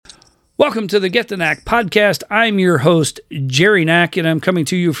Welcome to the Get the Knack podcast. I'm your host, Jerry Knack, and I'm coming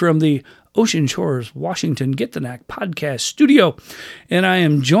to you from the Ocean Shores, Washington Get the Knack podcast studio. And I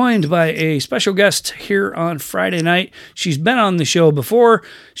am joined by a special guest here on Friday night. She's been on the show before.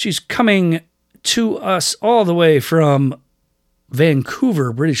 She's coming to us all the way from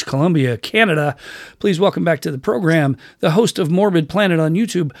Vancouver, British Columbia, Canada. Please welcome back to the program the host of Morbid Planet on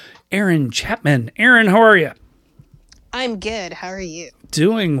YouTube, Erin Chapman. Erin, how are you? I'm good. How are you?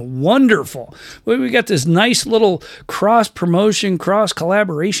 Doing wonderful. We got this nice little cross-promotion,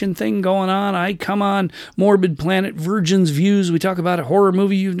 cross-collaboration thing going on. I come on Morbid Planet, Virgin's Views. We talk about a horror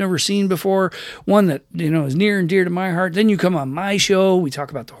movie you've never seen before, one that, is near and dear to my heart. Then you come on my show. We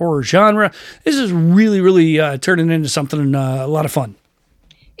talk about the horror genre. This is really turning into something a lot of fun.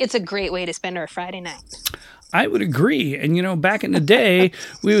 It's a great way to spend our Friday night. I would agree. And, back in the day,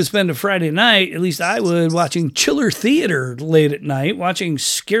 we would spend a Friday night, at least I would, watching chiller theater late at night, watching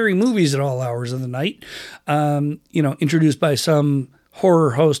scary movies at all hours of the night, introduced by some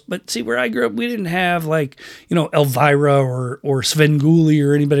horror host. But see, where I grew up, we didn't have Elvira or Svengoolie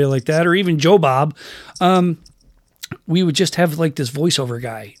or anybody like that, or even Joe Bob. We would just have this voiceover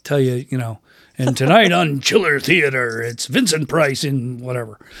guy tell you, and tonight on Chiller Theater, it's Vincent Price in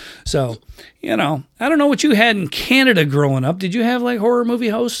whatever. So, I don't know what you had in Canada growing up. Did you have horror movie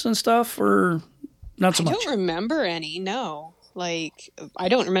hosts and stuff, or not so much? I don't remember any, no. I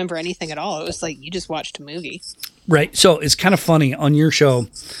don't remember anything at all. It was you just watched a movie. Right. So it's kind of funny on your show,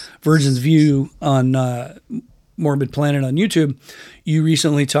 Virgin's View on Morbid Planet on YouTube, you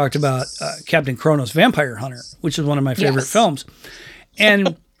recently talked about Captain Kronos Vampire Hunter, which is one of my favorite films.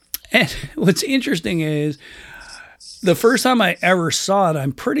 And what's interesting is the first time I ever saw it,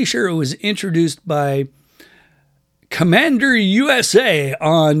 I'm pretty sure it was introduced by Commander USA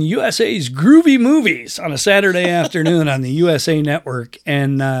on USA's Groovy Movies on a Saturday afternoon on the USA Network.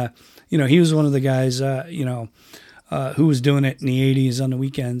 And, he was one of the guys, who was doing it in the 80s on the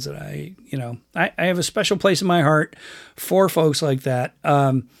weekends. And I have a special place in my heart for folks like that.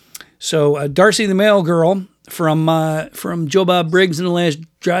 So Darcy the Mail Girl from Joe Bob Briggs and the Last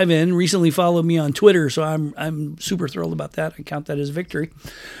Drive-In recently followed me on Twitter, so I'm super thrilled about that. I count that as victory.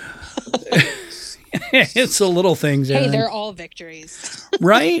 It's the little things. Hey, they're all victories.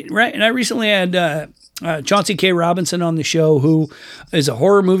 Right. And I recently had Chauncey K. Robinson on the show, who is a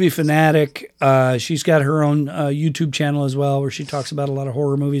horror movie fanatic. She's got her own YouTube channel as well, where she talks about a lot of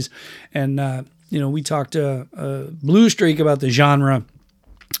horror movies. And, we talked Blue Streak about the genre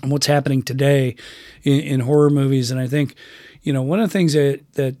and what's happening today in horror movies. And I think, one of the things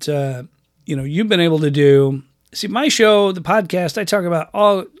that you've been able to do, see, my show, the podcast, I talk about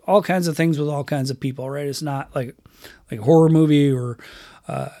all kinds of things with all kinds of people, right? It's not like horror movie or,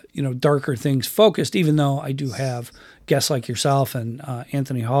 darker things focused, even though I do have guests like yourself and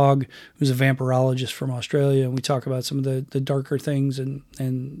Anthony Hogg, who's a vampirologist from Australia. And we talk about some of the darker things and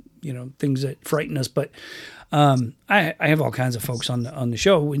things that frighten us. But I have all kinds of folks on the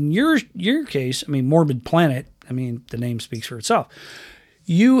show. In your case, Morbid Planet, the name speaks for itself.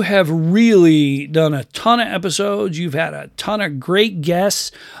 You have really done a ton of episodes. You've had a ton of great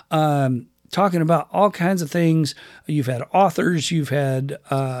guests talking about all kinds of things. You've had authors. You've had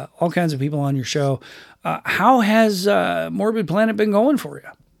all kinds of people on your show. How has Morbid Planet been going for you?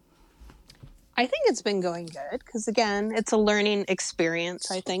 I think it's been going good because, again, it's a learning experience,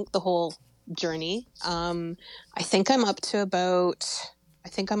 I think, the whole journey. I think I'm up to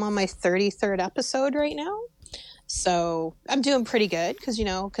I'm on my 33rd episode right now. So I'm doing pretty good because,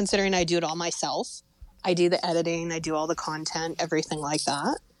 considering I do it all myself, I do the editing, I do all the content, everything like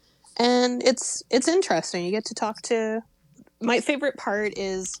that. And it's interesting. You get to talk to, my favorite part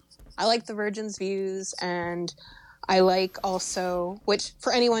is I like the Virgin's Views, and I like also, which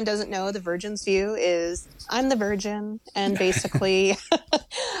for anyone doesn't know, the Virgin's View is I'm the virgin, and basically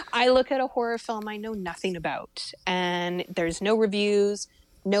I look at a horror film I know nothing about, and there's no reviews,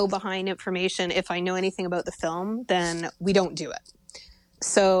 no behind information. If I know anything about the film, then we don't do it.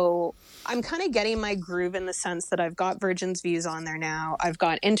 So I'm kind of getting my groove in the sense that I've got Virgin's Views on there now. I've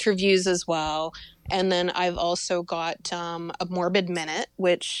got interviews as well. And then I've also got a Morbid Minute,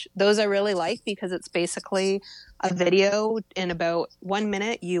 which those I really like because it's basically a video in about 1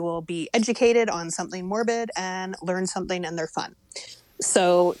 minute. You will be educated on something morbid and learn something, and they're fun.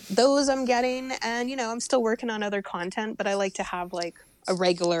 So those I'm getting, and, I'm still working on other content, but I like to have a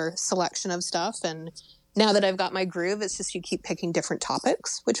regular selection of stuff. And now that I've got my groove, it's just you keep picking different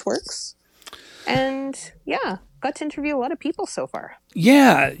topics, which works. And yeah, got to interview a lot of people so far.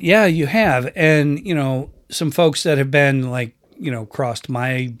 Yeah, you have. And, some folks that have been crossed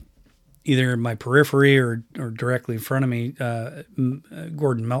my either in my periphery or directly in front of me.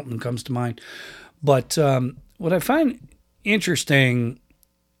 Gordon Melton comes to mind. But what I find interesting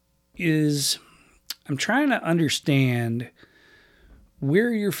is I'm trying to understand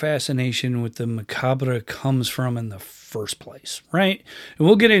where your fascination with the macabre comes from in the first place, right? And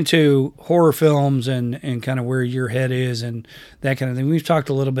we'll get into horror films and kind of where your head is and that kind of thing. We've talked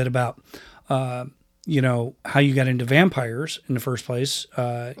a little bit about, how you got into vampires in the first place,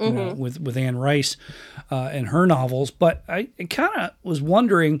 with Anne Rice and her novels. But I kind of was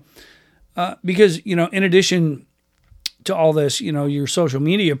wondering, because, in addition to all this, your social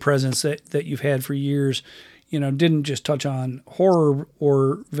media presence that you've had for years, didn't just touch on horror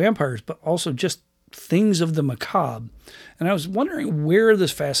or vampires, but also just things of the macabre. And I was wondering where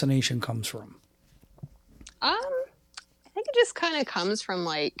this fascination comes from. I think it just kind of comes from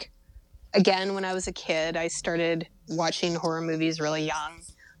again, when I was a kid, I started watching horror movies really young.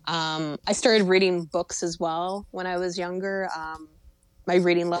 I started reading books as well when I was younger. My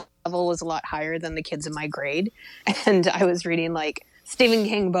reading level was a lot higher than the kids in my grade. And I was reading Stephen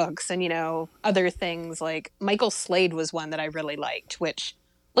King books and, other things. Like Michael Slade was one that I really liked, which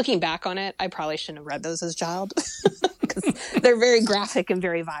looking back on it, I probably shouldn't have read those as a child because they're very graphic and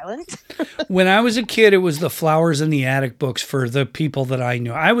very violent. When I was a kid, it was the Flowers in the Attic books for the people that I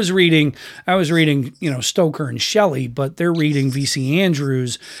knew. I was reading, Stoker and Shelley, but they're reading V.C.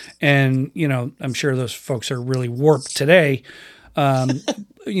 Andrews. And, I'm sure those folks are really warped today. But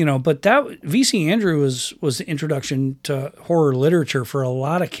that V.C. Andrews was the introduction to horror literature for a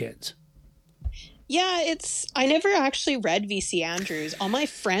lot of kids. Yeah, I never actually read V.C. Andrews. All my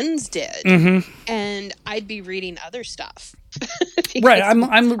friends did. Mm-hmm. And I'd be reading other stuff. Right.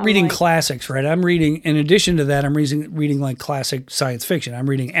 I'm reading classics, right? I'm reading, in addition to that, I'm reading classic science fiction. I'm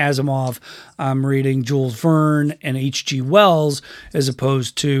reading Asimov. I'm reading Jules Verne and H.G. Wells, as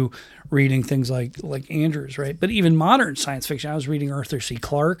opposed to reading things like Andrews, right? But even modern science fiction, I was reading Arthur C.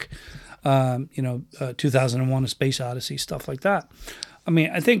 Clarke, 2001: A Space Odyssey, stuff like that. I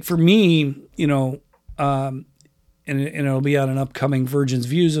mean, I think for me, and it'll be on an upcoming Virgin's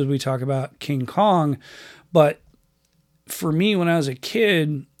Views as we talk about King Kong, but for me, when I was a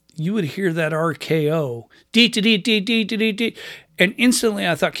kid, you would hear that RKO, dee, and instantly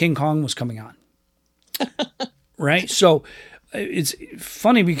I thought King Kong was coming on, right? So it's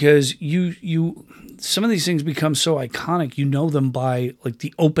funny because you some of these things become so iconic, them by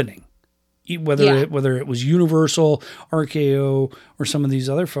the opening. Whether it was Universal, RKO, or some of these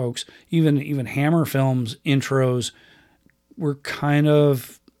other folks, even Hammer Films intros were kind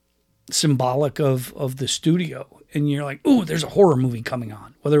of symbolic of the studio. And you're like, ooh, there's a horror movie coming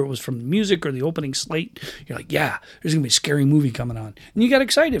on. Whether it was from the music or the opening slate, you're like, yeah, there's going to be a scary movie coming on. And you got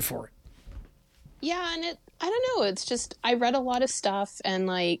excited for it. Yeah, and I don't know, it's just, I read a lot of stuff and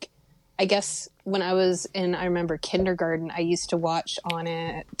I guess when I was I remember kindergarten, I used to watch on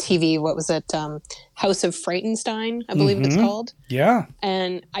a TV, what was it? House of Frightenstein, I believe it's called. Yeah.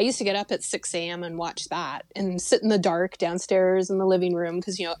 And I used to get up at 6 a.m. and watch that and sit in the dark downstairs in the living room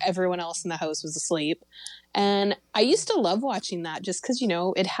because, everyone else in the house was asleep. And I used to love watching that just because,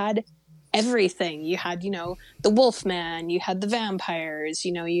 it had everything. You had, the Wolfman, you had the vampires,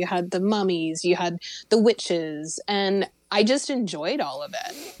 you had the mummies, you had the witches, and I just enjoyed all of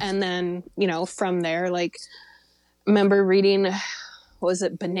it. And then, from there, remember reading, what was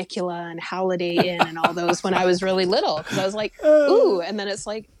it, Bunnicula and Holiday Inn and all those when I was really little. Because I was like, ooh. And then it's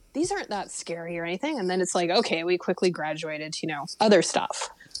these aren't that scary or anything. And then it's okay, we quickly graduated to, other stuff.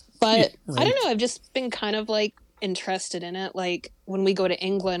 But yeah, right. I don't know, I've just been kind of interested in it. When we go to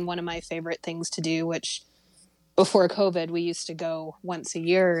England, one of my favorite things to do, which before COVID we used to go once a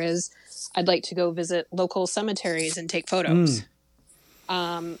year, is I'd like to go visit local cemeteries and take photos.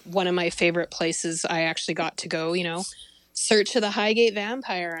 One of my favorite places I actually got to go, Search of the Highgate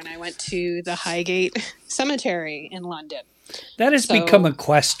Vampire, and I went to the Highgate Cemetery in London. That has become a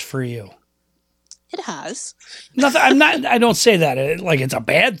quest for you. It has. I don't say that it's a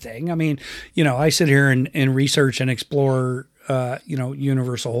bad thing. I mean, I sit here and research and explore,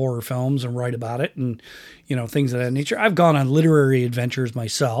 Universal horror films and write about it and, things of that nature. I've gone on literary adventures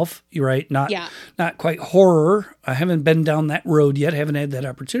myself, right? Not quite horror. I haven't been down that road yet. I haven't had that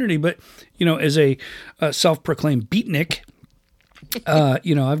opportunity, but, as a self-proclaimed beatnik,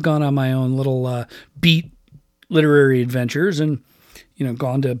 I've gone on my own little beat literary adventures and,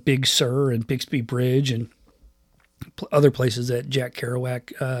 gone to Big Sur and Bixby Bridge and other places that Jack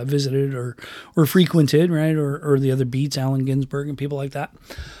Kerouac visited or frequented, right? Or the other beats, Allen Ginsberg and people like that.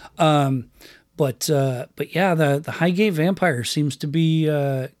 But yeah, the Highgate Vampire seems to be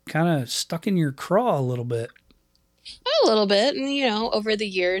kind of stuck in your craw a little bit. A little bit. And, over the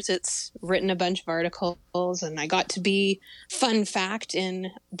years, it's written a bunch of articles, and I got to be, fun fact,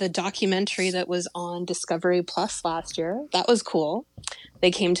 in the documentary that was on Discovery Plus last year. That was cool.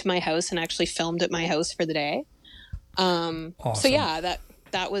 They came to my house and actually filmed at my house for the day. Awesome. So yeah,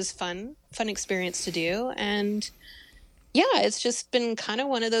 that was fun experience to do. And yeah, it's just been kind of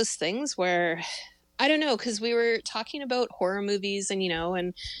one of those things where, I don't know, because we were talking about horror movies and,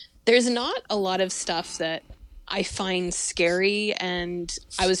 and there's not a lot of stuff that I find scary, and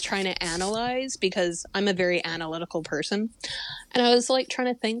I was trying to analyze because I'm a very analytical person. And I was like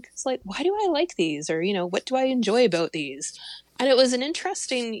trying to think, it's like, why do I like these? Or, what do I enjoy about these? And it was an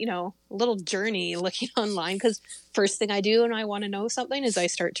interesting, little journey looking online, because first thing I do when I want to know something is I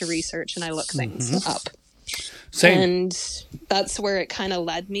start to research and I look things up. Same. And that's where it kind of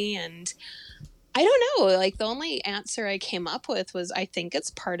led me. And I don't know, like the only answer I came up with was, I think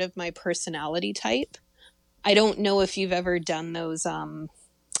it's part of my personality type. I don't know if you've ever done those. Have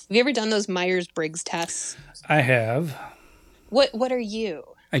you ever done those Myers-Briggs tests? I have. What are you?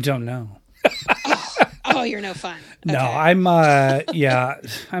 I don't know. Oh, you're no fun. Okay. No, I'm, yeah.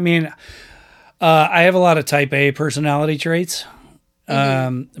 I mean, I have a lot of type A personality traits,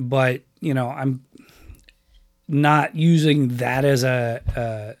 but, I'm not using that as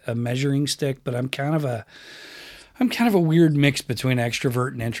a measuring stick, but I'm kind of a weird mix between extrovert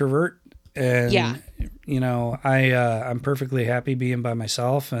and introvert. And, yeah. I'm perfectly happy being by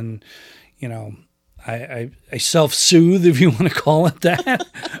myself, and, I self-soothe, if you want to call it that.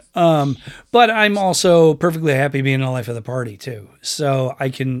 But I'm also perfectly happy being the life of the party too. So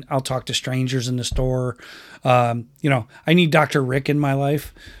I'll talk to strangers in the store. I need Dr. Rick in my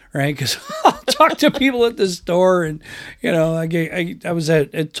life, right? Because I'll talk to people at the store, and I was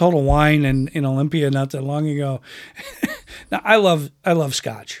at Total Wine in Olympia not that long ago. Now I love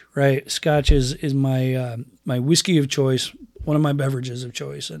Scotch, right? Scotch is my my whiskey of choice, one of my beverages of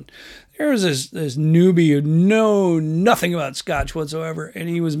choice, and there was this newbie who knew nothing about Scotch whatsoever, and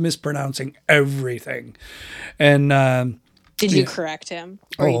he was mispronouncing everything. And did you correct him,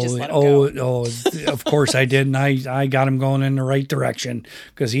 or you just let him go? Of course I did, and I got him going in the right direction,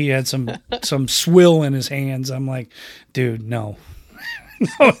 because he had some swill in his hands. I'm like, dude, no.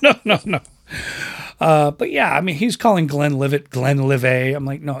 No. But yeah, I mean, he's calling Glenlivet Glenlivet. I'm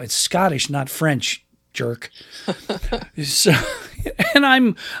like, no, it's Scottish, not French, jerk. So,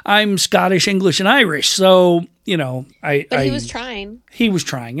 and I'm Scottish, English, and Irish. So, But he was trying. He was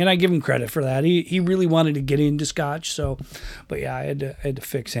trying, and I give him credit for that. He really wanted to get into Scotch. So, but yeah, I had to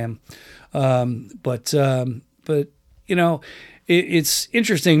fix him. But it's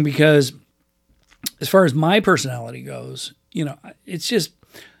interesting because as far as my personality goes, it's just,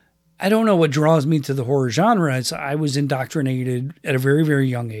 I don't know what draws me to the horror genre. I was indoctrinated at a very, very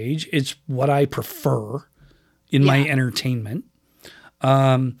young age. It's what I prefer in my entertainment.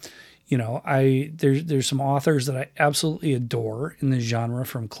 There's some authors that I absolutely adore in this genre,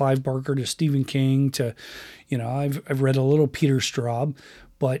 from Clive Barker to Stephen King to, I've read a little Peter Straub,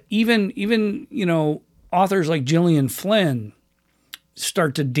 but even authors like Gillian Flynn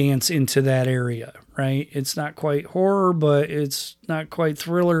start to dance into that area, right? It's not quite horror, but it's not quite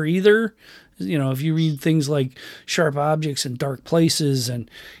thriller either. If you read things like Sharp Objects and Dark Places,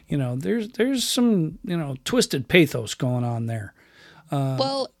 and, there's some, twisted pathos going on there.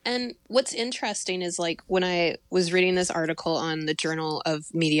 Well, and what's interesting is, like, when I was reading this article on the Journal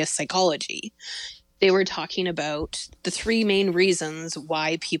of Media Psychology, they were talking about the 3 main reasons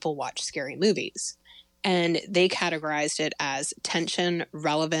why people watch scary movies. And they categorized it as tension,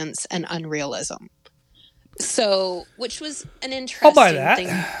 relevance, and unrealism. So, which was an interesting I'll buy that. thing.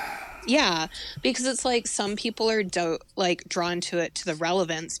 Yeah, because it's like some people are drawn to it, to the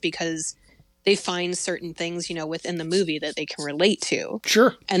relevance, because they find certain things, within the movie that they can relate to.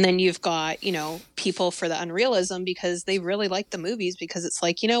 Sure. And then you've got, people for the unrealism, because they really like the movies, because it's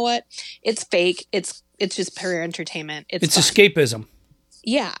like, you know what? It's fake. It's just pure entertainment. It's fun. Escapism.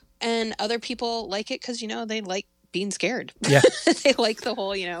 Yeah. And other people like it because, they like being scared. Yeah. They like the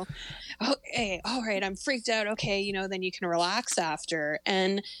whole, okay, all right, I'm freaked out. Okay, then you can relax after.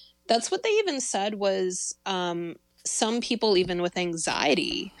 And that's what they even said was some people, even with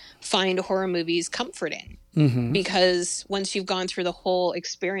anxiety, find horror movies comforting. Mm-hmm. Because once you've gone through the whole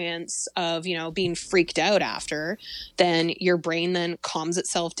experience of, being freaked out after, then your brain then calms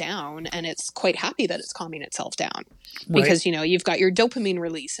itself down, and it's quite happy that it's calming itself down. Right. Because, you've got your dopamine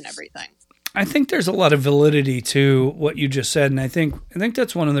release and everything. I think there's a lot of validity to what you just said. And I think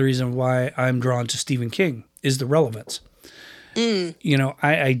that's one of the reasons why I'm drawn to Stephen King, is the relevance. I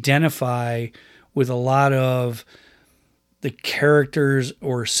identify with a lot of the characters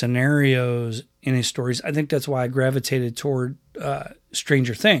or scenarios in his stories. I think that's why I gravitated toward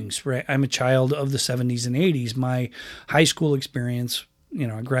Stranger Things, right? I'm a child of the 70s and 80s. My high school experience,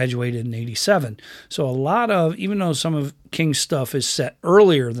 I graduated in 87. So a lot of, even though some of King's stuff is set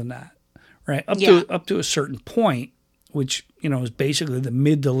earlier than that, right? Up to a certain point, which, is basically the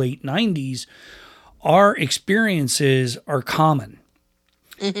mid to late 90s, our experiences are common.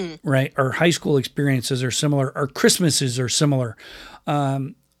 Right? Our high school experiences are similar. Our Christmases are similar.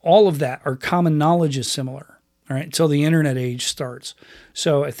 All of that, our common knowledge is similar. All right. Until the internet age starts.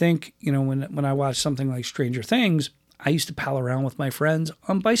 So I think, when I watch something like Stranger Things, I used to pal around with my friends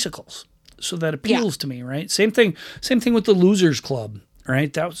on bicycles. So that appeals to me, right? Same thing with the Losers Club,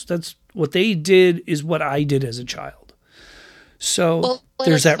 right? That's what they did is what I did as a child. So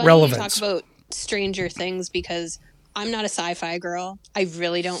there's that relevance. You talk about Stranger Things because I'm not a sci-fi girl. I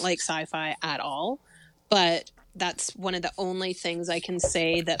really don't like sci-fi at all. But that's one of the only things I can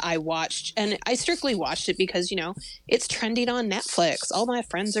say that I watched. And I strictly watched it because, it's trending on Netflix. All my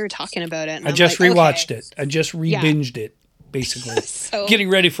friends are talking about it. And I just rewatched it. I just re-binged it, basically. So, getting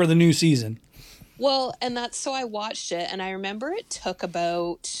ready for the new season. Well, and so I watched it. And I remember it took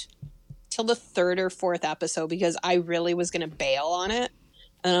about till the 3rd or 4th episode because I really was going to bail on it.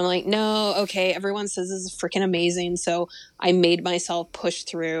 And I'm like, no, okay, everyone says this is freaking amazing. So I made myself push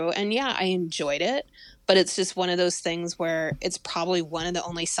through. And I enjoyed it. But it's just one of those things where it's probably one of the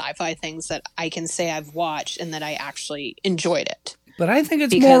only sci-fi things that I can say I've watched and that I actually enjoyed it. But I think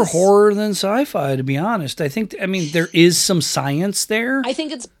it's more horror than sci-fi, to be honest. There is some science there. I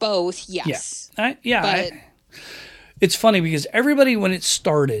think it's both, yes. It's funny because everybody, when it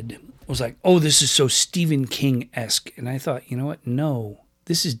started, was like, oh, this is so Stephen King-esque. And I thought, you know what? No.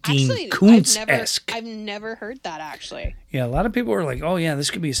 This is Dean Koontz-esque. I've never heard that, actually. Yeah, a lot of people are like, oh, yeah,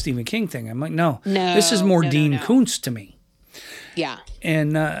 this could be a Stephen King thing. I'm like, no this is more Dean Koontz to me. Yeah.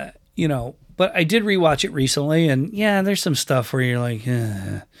 And, but I did rewatch it recently, and, there's some stuff where you're like,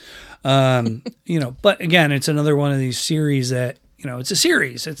 but again, it's another one of these series that, it's a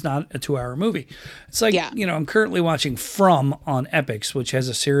series. It's not a 2-hour movie. It's like, I'm currently watching From on Epix, which has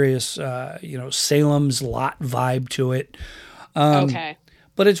a serious, Salem's Lot vibe to it. Okay.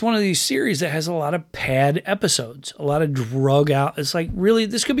 But it's one of these series that has a lot of pad episodes, a lot of drug out. It's like, really,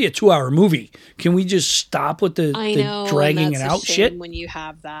 this could be a 2-hour movie. Can we just stop with the dragging it out shit? When you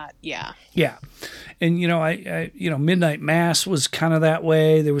have that, yeah. Yeah. And, I Midnight Mass was kind of that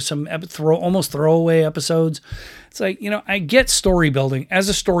way. There was some almost throwaway episodes. It's like, I get story building. As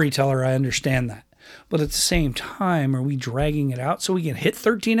a storyteller, I understand that. But at the same time, are we dragging it out so we can hit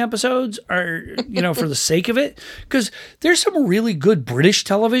 13 episodes or, for the sake of it? Because there's some really good British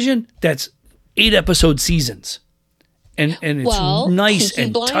television that's 8-episode seasons. And it's nice Peaky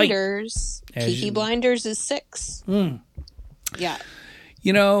and Blinders. tight. Peaky Blinders is 6. Yeah.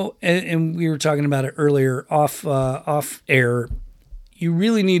 And we were talking about it earlier off air. You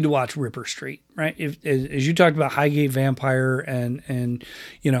really need to watch Ripper Street, right? As you talked about Highgate Vampire, and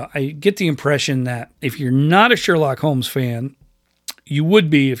I get the impression that if you're not a Sherlock Holmes fan, you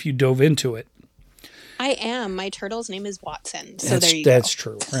would be if you dove into it. I am. My turtle's name is Watson, so there you go. That's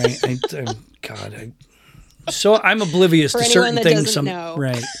true, right? I'm oblivious to certain things.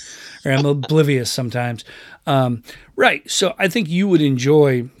 Right, or I'm oblivious sometimes. Right. So I think you would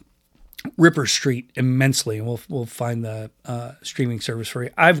enjoy Ripper Street immensely, and we'll find the streaming service for you.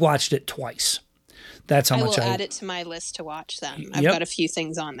 I've watched it twice. That's how much I will add it to my list to watch then. I've got a few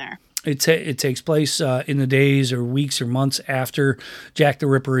things on there. It takes place in the days or weeks or months after Jack the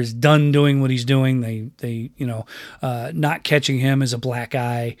Ripper is done doing what he's doing. They not catching him as a black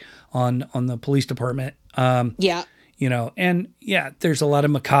eye on the police department. There's a lot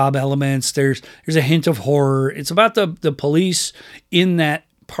of macabre elements. There's a hint of horror. It's about the police in that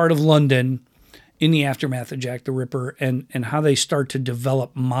part of London in the aftermath of Jack the Ripper and how they start to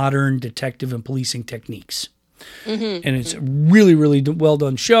develop modern detective and policing techniques. And it's a really, really well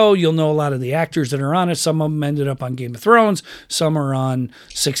done show. You'll know a lot of the actors that are on it. Some of them ended up on Game of Thrones. Some are on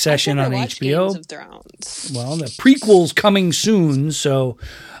Succession on HBO. Games of Thrones. Well, the prequel's coming soon, so...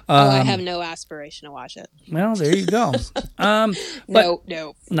 I have no aspiration to watch it. Well, there you go.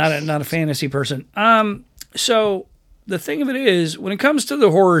 No. Not a fantasy person. So the thing of it is, when it comes to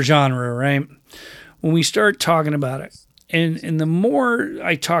the horror genre, right, when we start talking about it, and the more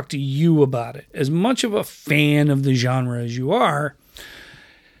I talk to you about it, as much of a fan of the genre as you are,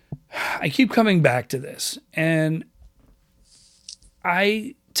 I keep coming back to this. And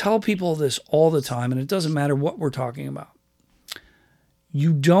I tell people this all the time, and it doesn't matter what we're talking about.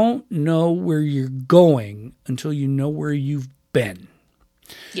 You don't know where you're going until you know where you've been.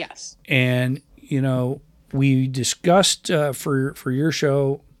 Yes. And, we discussed for your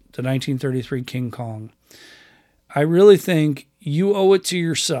show the 1933 King Kong. I really think you owe it to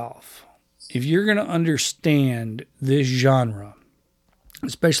yourself, if you're going to understand this genre,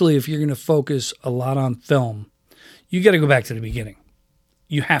 especially if you're going to focus a lot on film, you got to go back to the beginning.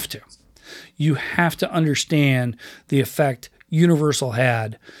 You have to. You have to understand the effect Universal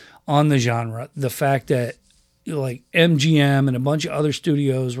had on the genre. The fact that like MGM and a bunch of other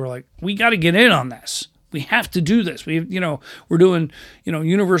studios were like, we got to get in on this. We have to do this. We're doing,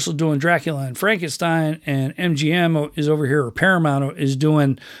 Universal doing Dracula and Frankenstein, and MGM is over here, or Paramount is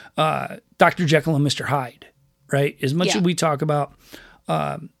doing Dr. Jekyll and Mr. Hyde, right? As much as we talk about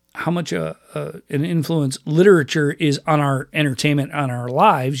how much an influence literature is on our entertainment, on our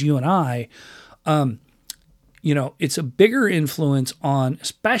lives, you and I, it's a bigger influence on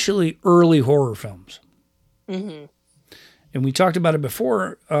especially early horror films. Mm-hmm. And we talked about it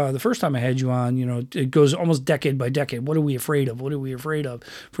before, the first time I had you on, it goes almost decade by decade. What are we afraid of? What are we afraid of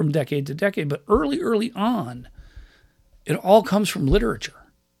from decade to decade? But early on, it all comes from literature.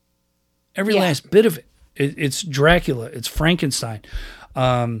 Every last bit of it. It's Dracula. It's Frankenstein.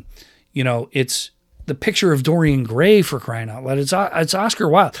 It's The Picture of Dorian Gray, for crying out loud. It's Oscar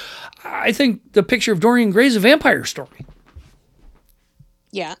Wilde. I think The Picture of Dorian Gray is a vampire story.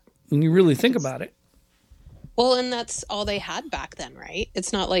 Yeah. When you really think about it. Well, and that's all they had back then, right?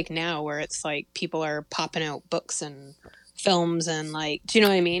 It's not like now where it's like people are popping out books and films and like, do you know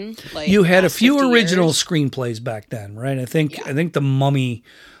what I mean? Like you had a few original screenplays back then, right? I think The Mummy,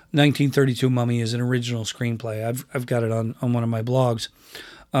 1932 Mummy, is an original screenplay. I've got it on one of my blogs.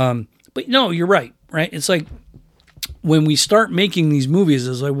 But no, you're right? It's like when we start making these movies,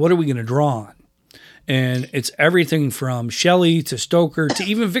 it's like, what are we going to draw on? And it's everything from Shelley to Stoker to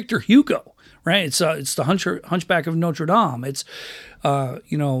even Victor Hugo. Right, it's the Hunchback of Notre Dame. It's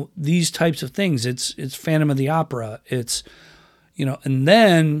these types of things. It's Phantom of the Opera. It's and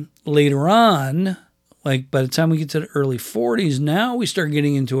then later on, like by the time we get to the early 40s, now we start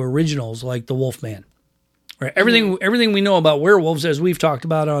getting into originals like The Wolfman. Right, everything we know about werewolves, as we've talked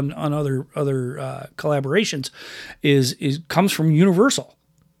about on other collaborations, is comes from Universal.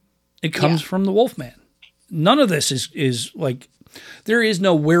 It comes from The Wolfman. None of this is like. There is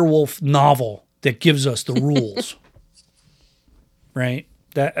no werewolf novel that gives us the rules, right?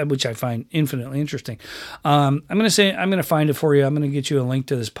 That which I find infinitely interesting. I'm going to find it for you. I'm going to get you a link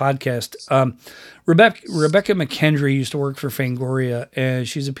to this podcast. Rebecca McKendry used to work for Fangoria, and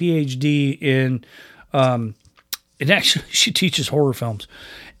she's a PhD in, and actually she teaches horror films.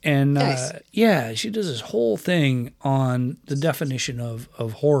 And nice. She does this whole thing on the definition of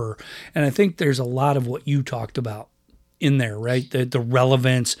horror. And I think there's a lot of what you talked about in there, right? The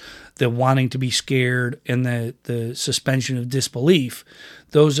relevance, the wanting to be scared, and the suspension of disbelief.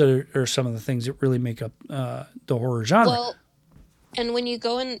 Those are some of the things that really make up the horror genre. Well, and when you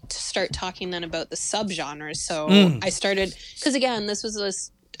go in to start talking then about the subgenres, so I started, because again,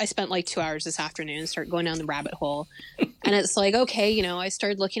 I spent like 2 hours this afternoon and started going down the rabbit hole. And it's like, okay, I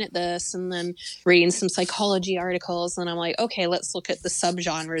started looking at this and then reading some psychology articles. And I'm like, okay, let's look at the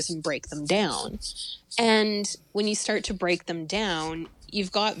subgenres and break them down. And when you start to break them down,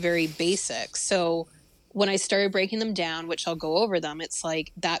 you've got very basic. So when I started breaking them down, which I'll go over them, it's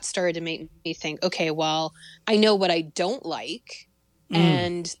like that started to make me think, okay, well, I know what I don't like.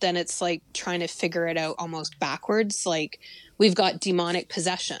 And then it's like trying to figure it out almost backwards. Like we've got demonic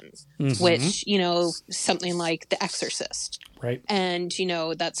possession, which, something like The Exorcist. Right. And,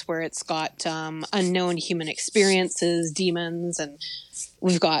 that's where it's got unknown human experiences, demons, and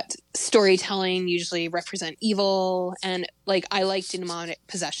we've got storytelling usually represent evil. And like, I like demonic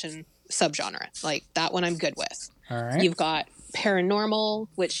possession subgenre. Like that one I'm good with. All right. You've got paranormal,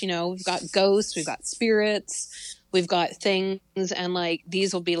 which, we've got ghosts, we've got spirits. We've got things, and like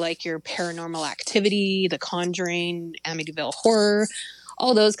these will be like your Paranormal Activity, The Conjuring, Amityville Horror,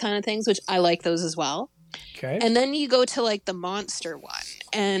 all those kind of things, which I like those as well. Okay. And then you go to like the monster one.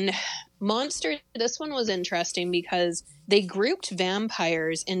 And monster, this one was interesting because they grouped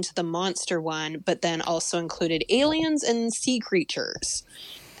vampires into the monster one, but then also included aliens and sea creatures.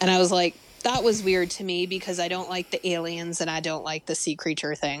 And I was like, that was weird to me because I don't like the aliens and I don't like the sea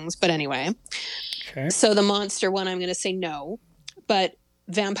creature things. But anyway. Okay. So the monster one, I'm going to say no, but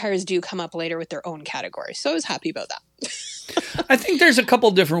vampires do come up later with their own category. So I was happy about that. I think there's a couple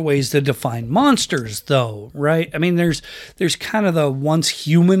different ways to define monsters though, right? I mean, there's kind of the once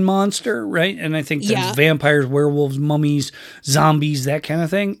human monster, right? And I think there's vampires, werewolves, mummies, zombies, that kind of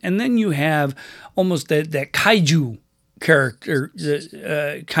thing. And then you have almost that kaiju character,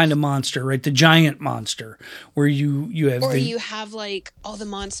 the kind of monster, right? The giant monster, where you have or you have like all the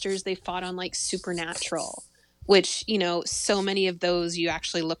monsters they fought on like Supernatural, which, you know, so many of those you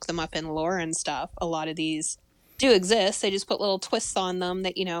actually look them up in lore and stuff. A lot of these do exist. They just put little twists on them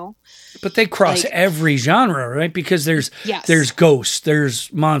that, you know. But they cross like, every genre, right? Because there's ghosts,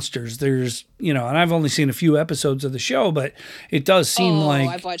 there's monsters, there's, you know, and I've only seen a few episodes of the show, but it does seem like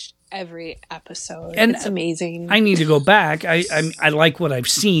I've watched every episode. And it's amazing. I need to go back. I like what I've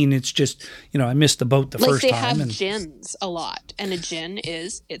seen. It's just, you know, I missed the boat the first time. They have djinns a lot, and a djinn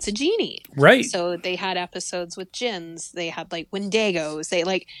it's a genie, right? So they had episodes with djinns. They had like Wendigos.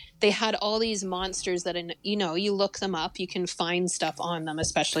 They had all these monsters that, you know, you look them up, you can find stuff on them,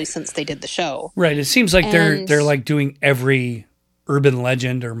 especially since they did the show. Right. It seems like they're like doing every urban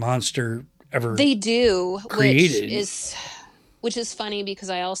legend or monster ever. They do, created. Which is funny because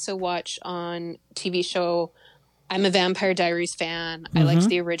I also watch on TV show. I'm a Vampire Diaries fan. I liked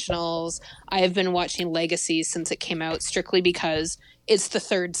the originals. I have been watching Legacy since it came out strictly because it's the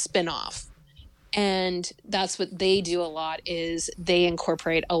third spinoff. And that's what they do a lot is they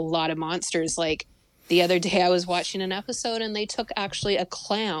incorporate a lot of monsters. Like the other day I was watching an episode and they took actually a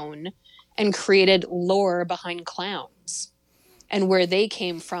clown and created lore behind clowns and where they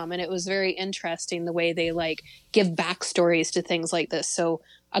came from. And it was very interesting the way they like give backstories to things like this. So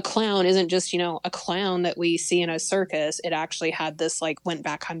a clown isn't just, you know, a clown that we see in a circus. It actually had this like went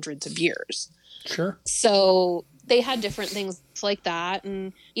back hundreds of years. Sure. So they had different things like that.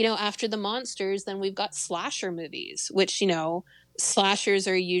 And, you know, after the monsters, then we've got slasher movies, which, you know, slashers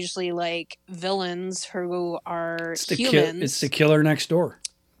are usually like villains who are humans. It's the killer next door.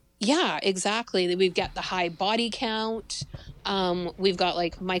 Yeah, exactly. We've got the high body count. We've got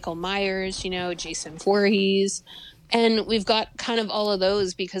like Michael Myers, you know, Jason Voorhees. And we've got kind of all of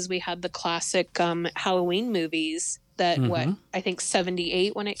those because we had the classic Halloween movies that, I think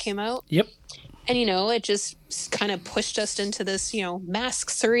 78 when it came out. Yep. And, you know, it just kind of pushed us into this, you know,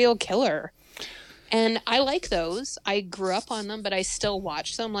 masked serial killer. And I like those. I grew up on them, but I still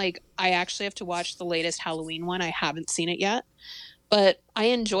watch them. Like, I actually have to watch the latest Halloween one. I haven't seen it yet. But I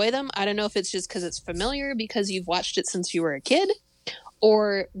enjoy them. I don't know if it's just because it's familiar because you've watched it since you were a kid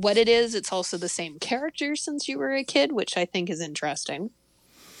or what it is. It's also the same character since you were a kid, which I think is interesting.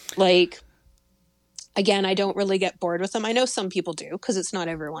 Like, again, I don't really get bored with them. I know some people do because it's not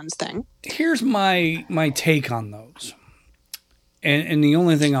everyone's thing. Here's my take on those. And the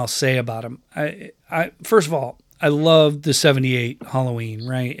only thing I'll say about them, I first of all, I love the 78 Halloween,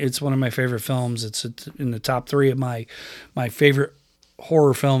 right? It's one of my favorite films. It's in the top 3 of my favorite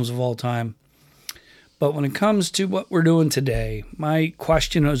horror films of all time. But when it comes to what we're doing today, my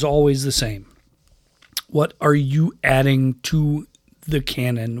question is always the same. What are you adding to the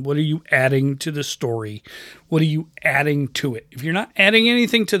canon? What are you adding to the story? What are you adding to it? If you're not adding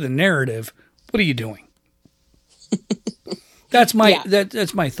anything to the narrative, what are you doing? That's my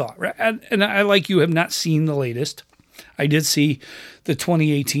that's my thought, right? And I, like you, have not seen the latest. I did see the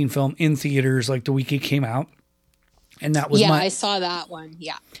 2018 film in theaters like the week it came out, and that was I saw that one.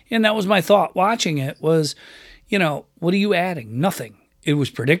 Yeah, and that was my thought watching it was, you know, what are you adding? Nothing. It was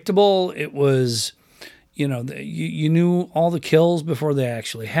predictable. It was, you know, you knew all the kills before they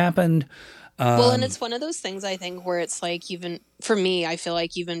actually happened. Well, and it's one of those things I think where it's like, even for me, I feel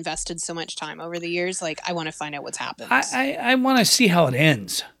like you've invested so much time over the years. Like, I want to find out what's happened. I want to see how it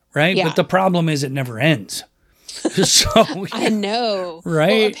ends, right? Yeah. But the problem is it never ends. So I know,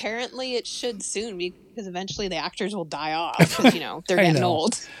 right? Well, apparently it should soon because eventually the actors will die off. Because, you know, they're getting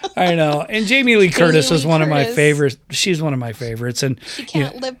old. I know. And Jamie Lee Curtis is one of my favorites. She's one of my favorites, and she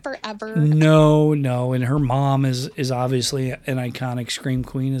can't live forever. No, and her mom is obviously an iconic scream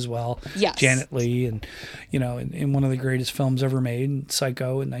queen as well. Yes, Janet Leigh, and you know, in one of the greatest films ever made,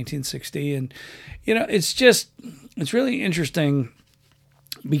 Psycho in 1960, and you know, it's really interesting.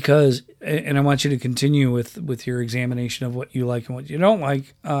 Because, and I want you to continue with your examination of what you like and what you don't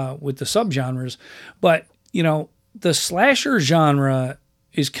like with the subgenres, but, you know, the slasher genre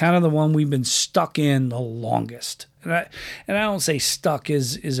is kind of the one we've been stuck in the longest. And I don't say stuck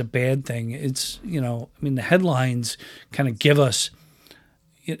is a bad thing. It's, you know, I mean, the headlines kind of give us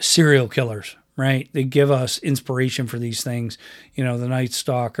serial killers, right? They give us inspiration for these things, you know, the Night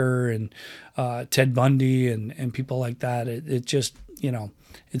Stalker and Ted Bundy and people like that. It just, you know,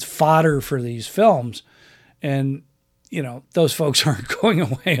 it's fodder for these films, and you know those folks aren't going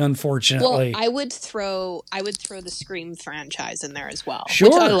away, unfortunately. Well, I would throw the Scream franchise in there as well, sure.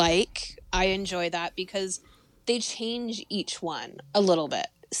 Which I like. I enjoy that because they change each one a little bit.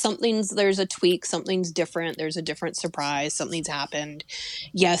 there's a tweak, something's different, there's a different surprise, something's happened.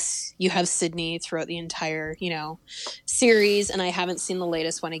 Yes, you have Sydney throughout the entire, series, and I haven't seen the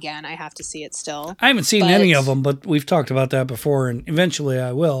latest one again. I have to see it still. I haven't seen any of them, but we've talked about that before, and eventually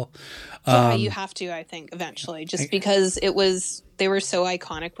I will. Yeah, you have to, I think, eventually, just because they were so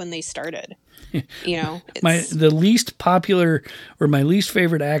iconic when they started. The least popular or my least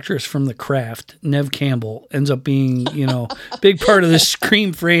favorite actress from The Craft, Neve Campbell, ends up being, a big part of the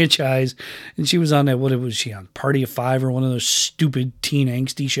Scream franchise. And she was on that, what was she on? Party of Five or one of those stupid teen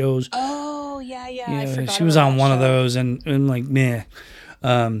angsty shows. Oh, yeah. I forgot she was on one of those and like, meh.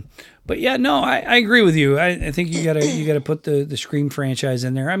 But yeah, no, I agree with you. I think you gotta put the Scream franchise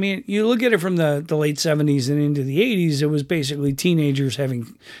in there. I mean, you look at it from the late 70s and into the 80s, it was basically teenagers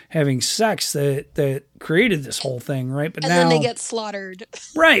having sex that created this whole thing, right? But then they get slaughtered.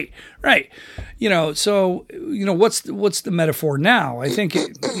 Right. So what's the metaphor now? I think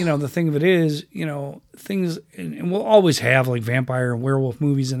the thing of it is, things, and we'll always have like vampire and werewolf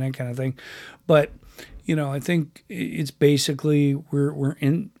movies and that kind of thing, but I think it's basically we're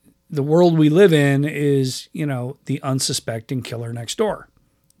in the world we live in is, the unsuspecting killer next door,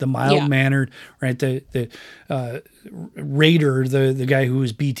 the mild-mannered, right? The Raider, the guy who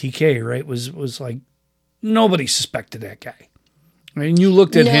was BTK, right, was like nobody suspected that guy. Right? And you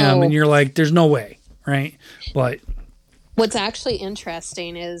looked at him and you're like, there's no way, right? But what's actually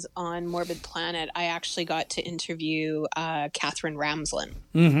interesting is on Morbid Planet, I actually got to interview Catherine Ramsland,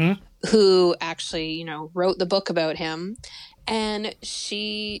 who actually, wrote the book about him. And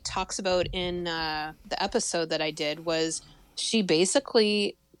she talks about in the episode that I did was she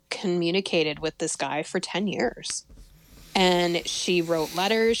basically communicated with this guy for 10 years. And she wrote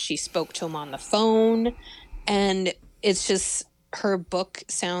letters. She spoke to him on the phone. And it's just, her book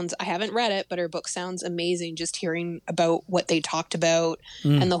sounds, I haven't read it, but her book sounds amazing just hearing about what they talked about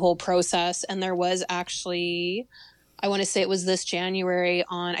and the whole process. And there was actually, I want to say it was this January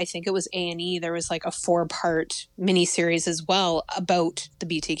on, I think it was A&E, there was like a 4-part miniseries as well about the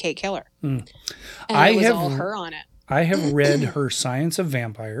BTK killer. And it was all her on it. I have read her Science of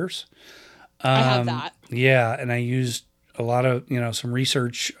Vampires. I have that. Yeah, and I used a lot of, some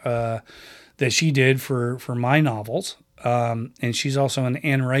research that she did for my novels. And she's also an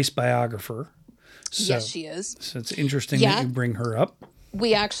Anne Rice biographer. So, yes, she is. So it's interesting that you bring her up.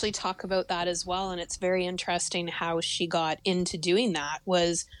 We actually talk about that as well, and it's very interesting how she got into doing that.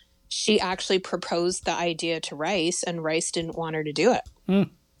 Was she actually proposed the idea to Rice, and Rice didn't want her to do it.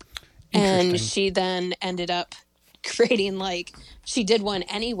 And she then ended up creating, she did one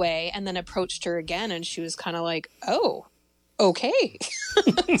anyway, and then approached her again, and she was kind of like, oh, okay.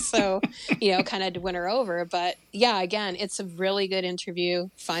 So, kind of to win her over. But yeah, again, it's a really good interview.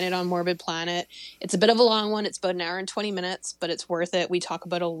 Find it on Morbid Planet. It's a bit of a long one. It's about an hour and 20 minutes, but it's worth it. We talk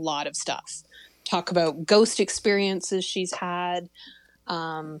about a lot of stuff. Talk about ghost experiences she's had,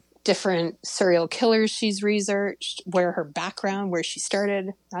 different serial killers she's researched, where her background, where she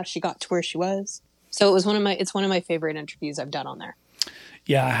started, how she got to where she was. So it's one of my favorite interviews I've done on there.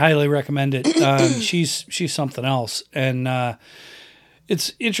 Yeah, I highly recommend it. She's something else. And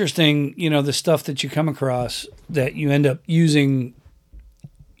it's interesting, the stuff that you come across that you end up using,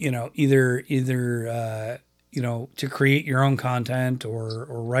 either to create your own content or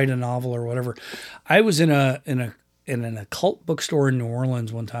write a novel or whatever. I was in an occult bookstore in New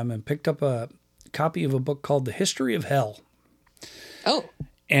Orleans one time and picked up a copy of a book called The History of Hell. Oh.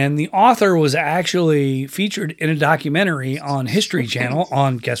 And the author was actually featured in a documentary on History Channel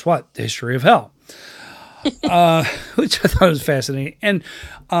on, guess what? The History of Hell. Which I thought was fascinating. And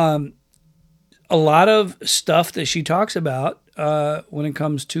a lot of stuff that she talks about when it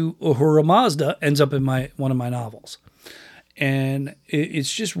comes to Ahura Mazda ends up in one of my novels. And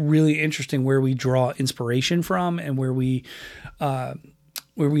it's just really interesting where we draw inspiration from and where we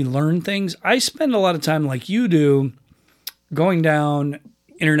learn things. I spend a lot of time, like you do, going down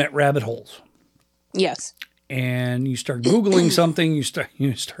internet rabbit holes. Yes. And you start Googling something, you start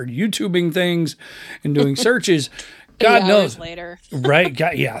YouTubing things and doing searches. God knows. 3 hours later.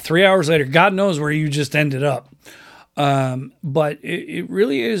 Right. 3 hours later. God knows where you just ended up. But it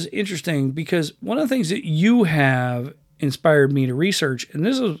really is interesting because one of the things that you have inspired me to research, and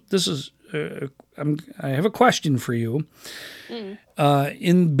this is I have a question for you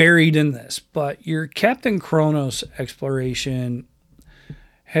buried in this, but your Captain Kronos exploration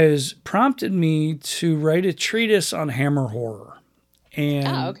has prompted me to write a treatise on Hammer horror.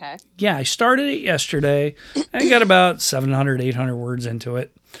 And okay. Yeah, I started it yesterday. I got about 700, 800 words into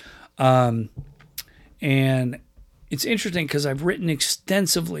it. And it's interesting because I've written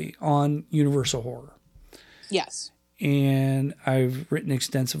extensively on Universal horror. Yes. and I've written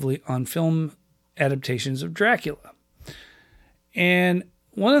extensively on film adaptations of Dracula. And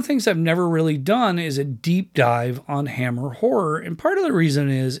one of the things I've never really done is a deep dive on Hammer horror. And part of the reason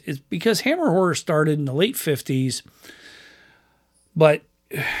is because Hammer horror started in the late 50s, but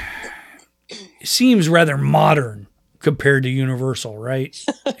it seems rather modern compared to Universal, right?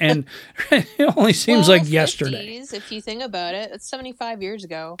 And it only seems like yesterday. 50s, if you think about it, it's 75 years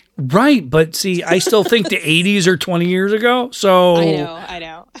ago. Right, but see, I still think the 80s are 20 years ago. So I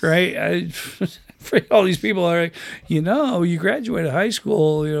know. Right? All these people are like, you graduated high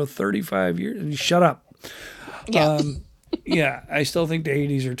school, 35 years. And shut up. Yeah. Yeah, I still think the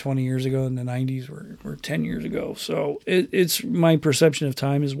 80s are 20 years ago and the 90s were 10 years ago. So it's my perception of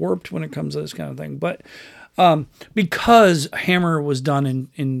time is warped when it comes to this kind of thing. But because Hammer was done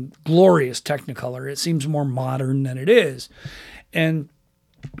in glorious Technicolor, it seems more modern than it is. And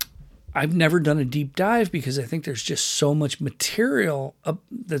I've never done a deep dive because I think there's just so much material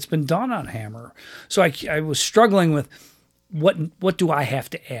that's been done on Hammer. So I was struggling with what do I have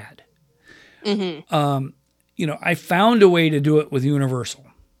to add? Mm-hmm. I found a way to do it with Universal.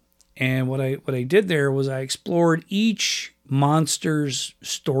 And what I did there was I explored each monster's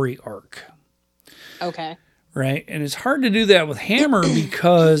story arc. Okay. Right. And it's hard to do that with Hammer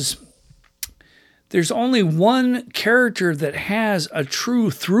because there's only one character that has a true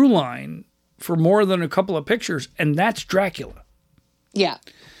through line for more than a couple of pictures, and that's Dracula. Yeah.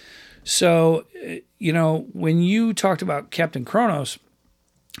 So, when you talked about Captain Kronos,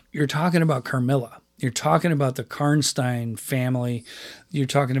 you're talking about Carmilla. You're talking about the Karnstein family. You're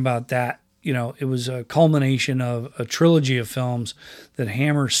talking about that. It was a culmination of a trilogy of films that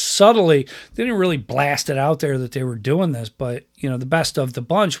Hammer subtly, they didn't really blast it out there that they were doing this, but, the best of the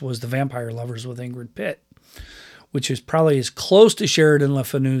bunch was The Vampire Lovers with Ingrid Pitt, which is probably as close to Sheridan Le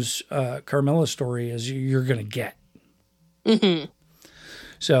Fanu's Carmilla story as you're going to get. Mm-hmm.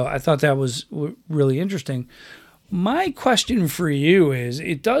 So I thought that was really interesting. My question for you is,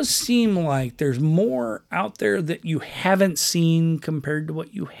 it does seem like there's more out there that you haven't seen compared to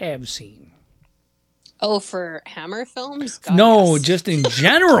what you have seen. Oh, for Hammer films? God, no, yes. Just in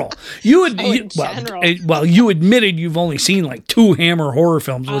general. You admitted you've only seen like 2 Hammer horror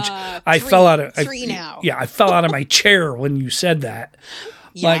films, which I fell out of. 3 now. Yeah, I fell out of my chair when you said that.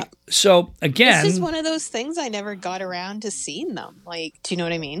 Yeah. So again, this is one of those things I never got around to seeing them. Do you know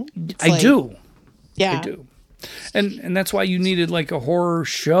what I mean? I do. Yeah, I do. And that's why you needed like a horror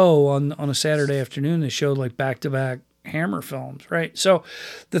show on a Saturday afternoon that showed like back-to-back Hammer films, right? So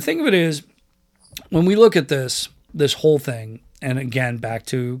the thing of it is, when we look at this whole thing, and again, back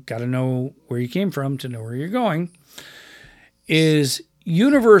to got to know where you came from to know where you're going, is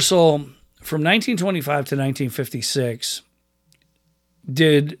Universal from 1925 to 1956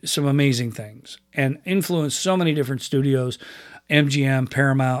 did some amazing things and influenced so many different studios, MGM,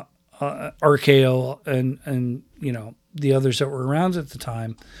 Paramount, RKO, and the others that were around at the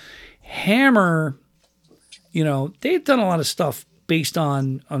time. Hammer, they've done a lot of stuff based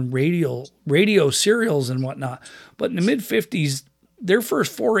on radio serials and whatnot. But in the mid-50s, their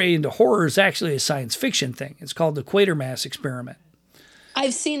first foray into horror is actually a science fiction thing. It's called the Quatermass Experiment.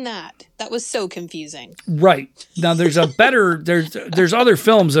 I've seen that. That was so confusing. Right. Now there's there's other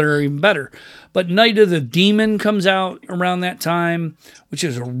films that are even better. But Night of the Demon comes out around that time, which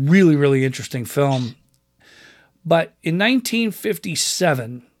is a really, really interesting film. But in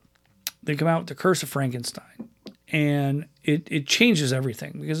 1957, they come out with The Curse of Frankenstein. And it changes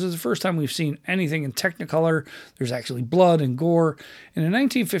everything because it's the first time we've seen anything in Technicolor. There's actually blood and gore. And in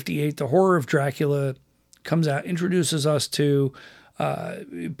 1958, The Horror of Dracula comes out, introduces us to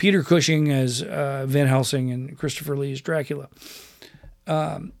Peter Cushing as Van Helsing and Christopher Lee as Dracula.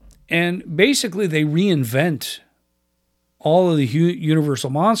 And basically they reinvent all of the Universal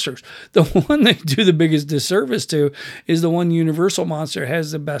monsters. The one they do the biggest disservice to is the one Universal monster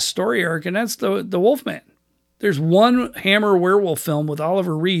has the best story arc, and that's the Wolfman. There's one Hammer werewolf film with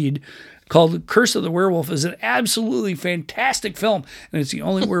Oliver Reed called Curse of the Werewolf. It's an absolutely fantastic film, and it's the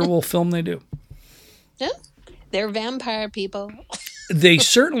only werewolf film they do. Yeah, they're vampire people. They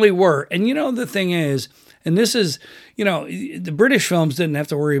certainly were. And the thing is, and this is, the British films didn't have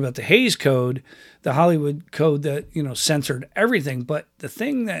to worry about the Hays Code, the Hollywood code that, censored everything. But the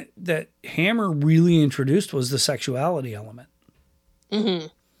thing that Hammer really introduced was the sexuality element. Mm-hmm.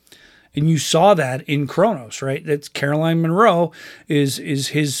 And you saw that in Kronos, right? That's Caroline Munro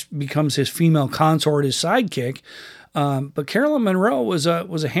becomes his female consort, his sidekick. But Caroline Munro was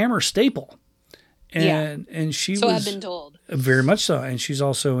a Hammer staple. And she so was... I've been told. Very much so. And she's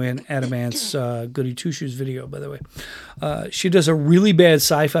also in Adam Ant's Goody Two-Shoes video, by the way. She does a really bad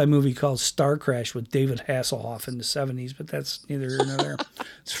sci-fi movie called Star Crash with David Hasselhoff in the 70s, but that's neither here nor there.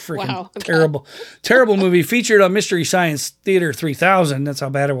 It's freaking terrible. Terrible movie. Featured on Mystery Science Theater 3000. That's how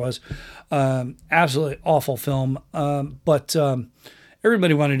bad it was. Absolutely awful film. But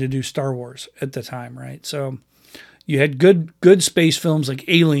everybody wanted to do Star Wars at the time, right? So you had good space films like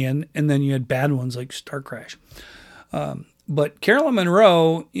Alien, and then you had bad ones like Star Crash. But Carolyn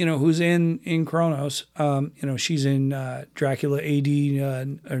Monroe, who's in Kronos, she's in Dracula AD,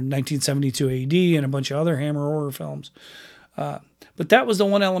 or 1972 AD, and a bunch of other Hammer horror films. But that was the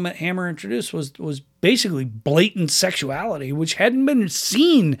one element Hammer introduced was basically blatant sexuality, which hadn't been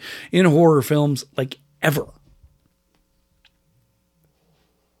seen in horror films like ever.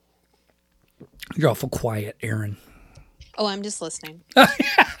 You're awful quiet, Aaron. Oh, I'm just listening.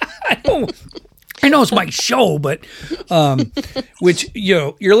 I know it's my show, but which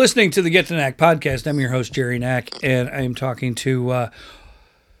you're listening to the Get to Knack podcast. I'm your host, Jerry Knack, and I am talking to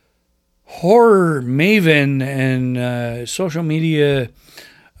horror maven and social media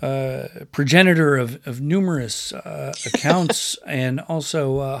progenitor of numerous accounts, and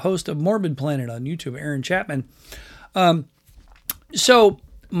also host of Morbid Planet on YouTube, Aaron Chapman. So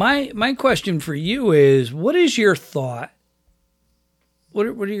my question for you is, what is your thought? What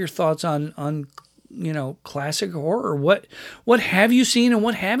are your thoughts on classic horror? What have you seen and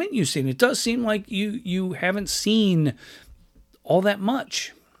what haven't you seen? It does seem like you haven't seen all that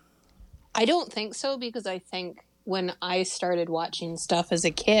much. I don't think so, because I think when I started watching stuff as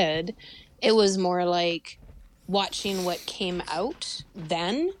a kid, it was more like watching what came out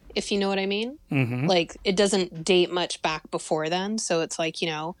then, if you know what I mean. Mm-hmm. Like, it doesn't date much back before then. So it's like,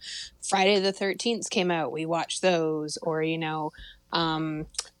 Friday the 13th came out. We watched those. Or,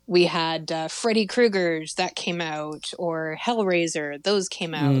 we had Freddy Krueger's that came out, or Hellraiser, those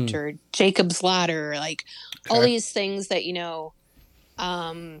came out, or Jacob's Ladder, like all these things that,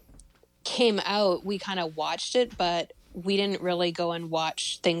 came out, we kind of watched it, but we didn't really go and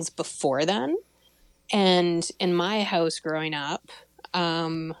watch things before then. And in my house growing up,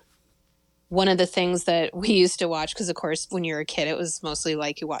 one of the things that we used to watch, because of course when you're a kid it was mostly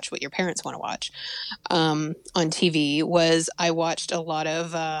like you watch what your parents want to watch on TV, was I watched a lot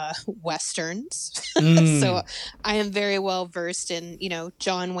of westerns. So I am very well versed in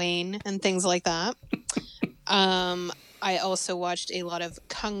John Wayne and things like that. I also watched a lot of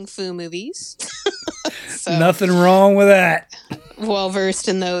kung fu movies. So, nothing wrong with that. Well versed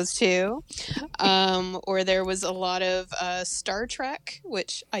in those too. Or there was a lot of Star Trek,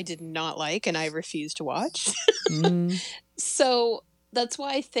 which I did not like and I refused to watch. So that's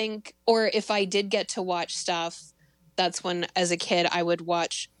why I think, or if I did get to watch stuff, that's when as a kid I would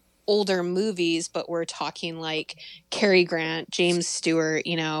watch older movies, but we're talking like Cary Grant, James Stewart,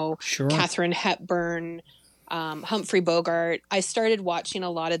 Katharine Hepburn, Humphrey Bogart. I started watching a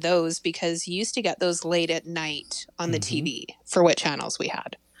lot of those because you used to get those late at night on the TV for what channels we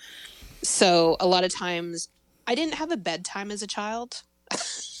had. So a lot of times I didn't have a bedtime as a child.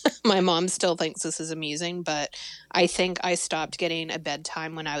 My mom still thinks this is amusing, but I think I stopped getting a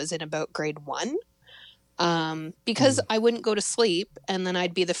bedtime when I was in about grade 1, because I wouldn't go to sleep and then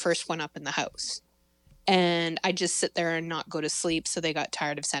I'd be the first one up in the house. And I'd just sit there and not go to sleep. So they got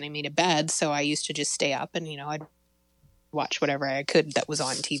tired of sending me to bed. So I used to just stay up and, I'd watch whatever I could that was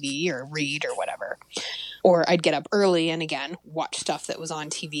on TV or read or whatever. Or I'd get up early and again, watch stuff that was on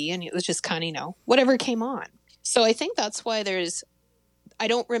TV. And it was just kind of, whatever came on. So I think that's why I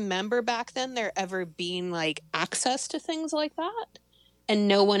don't remember back then there ever being like access to things like that. And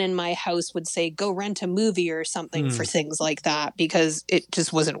no one in my house would say, go rent a movie or something for things like that, because it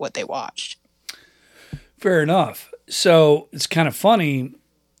just wasn't what they watched. Fair enough. So it's kind of funny.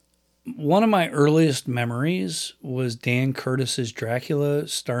 One of my earliest memories was Dan Curtis's Dracula,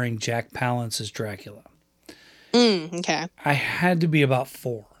 starring Jack Palance as Dracula. Okay. I had to be about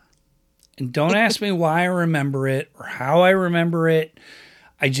 4. And don't ask me why I remember it or how I remember it.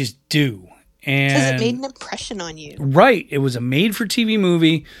 I just do. Because it made an impression on you. Right. It was a made-for-TV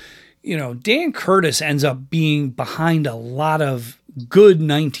movie. Dan Curtis ends up being behind a lot of good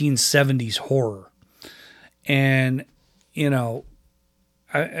 1970s horror. And,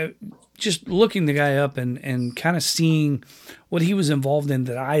 I just looking the guy up and kind of seeing what he was involved in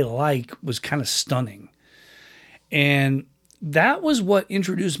that I like was kind of stunning. And that was what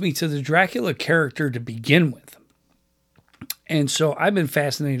introduced me to the Dracula character to begin with. And so I've been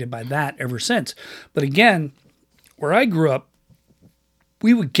fascinated by that ever since. But again, where I grew up,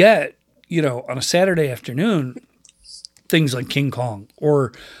 we would get, on a Saturday afternoon, things like King Kong,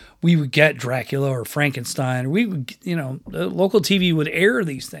 or we would get Dracula or Frankenstein, or we would, the local TV would air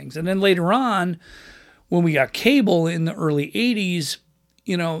these things. And then later on, when we got cable in the early 80s,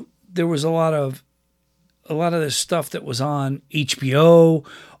 there was a lot of this stuff that was on HBO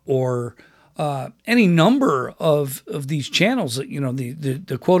or any number of these channels that,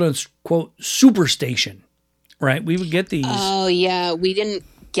 the quote unquote superstation, right? We would get these. Oh yeah. We didn't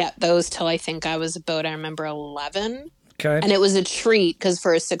get those till I think I remember 11. Okay. And it was a treat because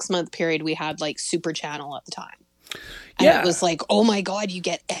for a 6-month period, we had like Super Channel at the time. And Yeah. it was like, oh my God, you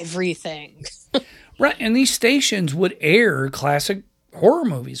get everything. Right. And these stations would air classic horror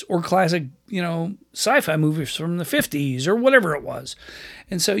movies or classic, sci-fi movies from the 50s or whatever it was.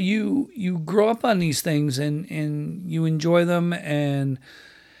 And so you grow up on these things and you enjoy them, and,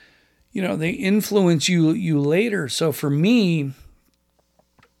 they influence you later. So for me,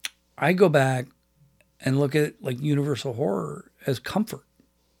 I go back and look at like Universal Horror as comfort.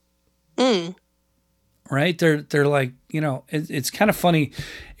 Right? They're like, it's kind of funny.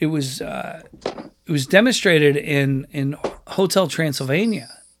 It was demonstrated in Hotel Transylvania,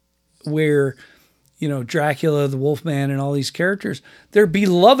 where, Dracula, the Wolfman, and all these characters, they're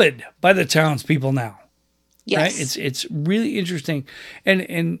beloved by the townspeople now. Yes. Right? It's really interesting.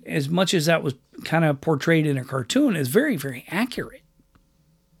 And as much as that was kind of portrayed in a cartoon, it's very, very accurate.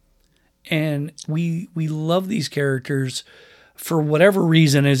 And we love these characters for whatever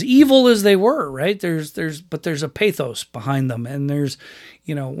reason, as evil as they were, right? There's a pathos behind them. And there's,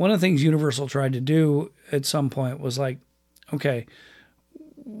 one of the things Universal tried to do at some point was like, okay,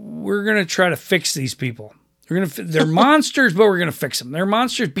 we're going to try to fix these people. They're monsters, but we're going to fix them. They're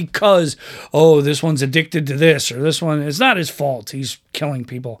monsters because, this one's addicted to this, or this one, it's not his fault. He's killing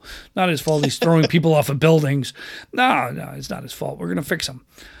people. Not his fault. He's throwing people off of buildings. No, it's not his fault. We're going to fix him.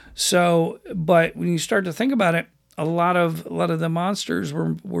 So, but when you start to think about it, a lot of the monsters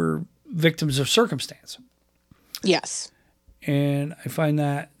were victims of circumstance. Yes. And I find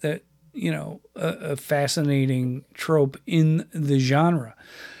that a fascinating trope in the genre.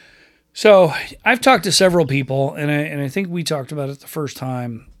 So I've talked to several people, and I think we talked about it the first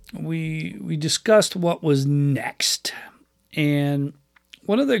time. We discussed what was next. And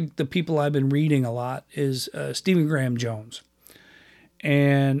one of the people I've been reading a lot is Stephen Graham Jones.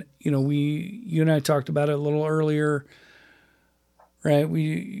 And, you and I talked about it a little earlier, right?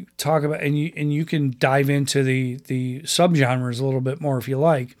 We talk about, and you can dive into the subgenres a little bit more if you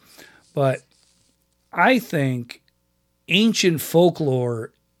like. But I think ancient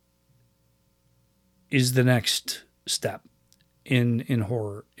folklore is the next step in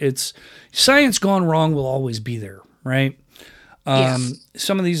horror. It's science gone wrong will always be there, right? Yes.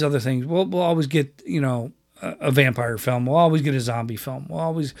 Some of these other things, we'll always get, a vampire film. We'll always get a zombie film.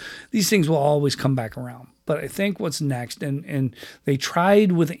 These things will always come back around. But I think what's next, and they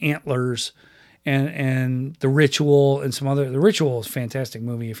tried with Antlers and The Ritual and some other. The Ritual is a fantastic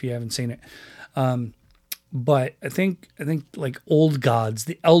movie if you haven't seen it. But I think like old gods,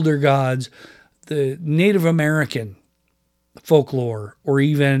 the elder gods, the Native American folklore, or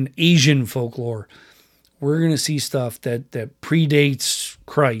even Asian folklore, we're going to see stuff that predates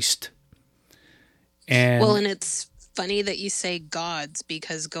Christ. And it's funny that you say gods,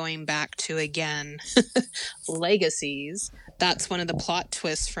 because going back to, again, legacies, that's one of the plot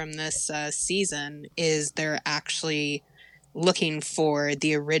twists from this season, is they're actually looking for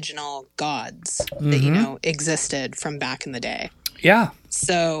the original gods that, existed from back in the day. Yeah.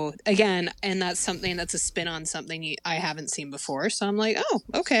 So again, and that's a spin on something I haven't seen before. So I'm like, oh,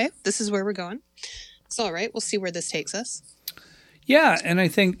 okay, this is where we're going. It's all right. We'll see where this takes us. Yeah, and I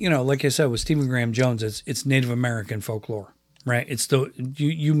think, like I said, with Stephen Graham Jones, it's Native American folklore, right? It's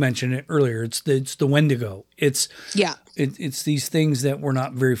you mentioned it earlier. It's the Wendigo. It's these things that we're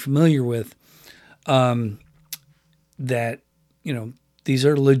not very familiar with. That these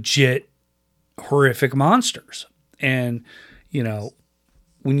are legit horrific monsters, and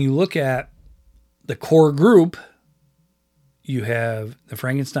when you look at the core group, you have the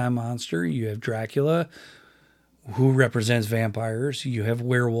Frankenstein monster, you have Dracula, who represents vampires, you have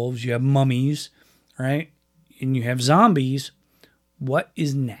werewolves, you have mummies, right? And you have zombies. What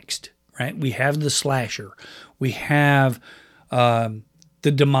is next, right? We have the slasher. We have the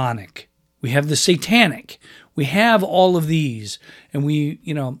demonic. We have the satanic. We have all of these. And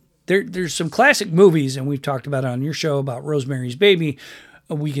there's some classic movies, and we've talked about it on your show about Rosemary's Baby.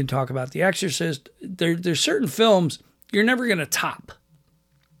 We can talk about The Exorcist. There's certain films you're never going to top.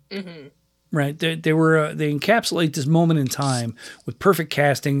 Mm-hmm. Right? They encapsulate this moment in time with perfect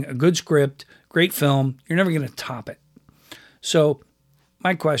casting, a good script, great film. You're never going to top it. So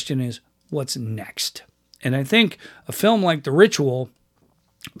my question is, what's next? And I think a film like The Ritual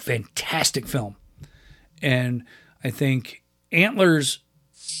Fantastic film. And I think Antlers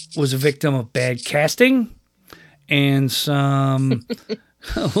was a victim of bad casting and some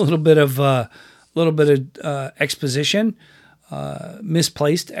a little bit of exposition,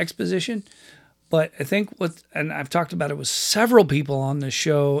 misplaced exposition. But I think and I've talked about it with several people on this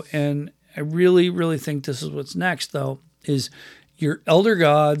show, and I really, really think this is what's next, though, is your elder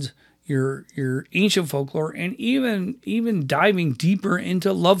gods, your ancient folklore, and even diving deeper into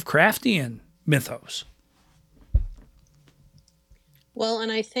Lovecraftian mythos. Well,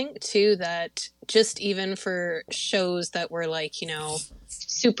 and I think too that just even for shows that were like,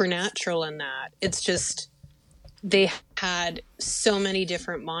 supernatural and that, it's just they had so many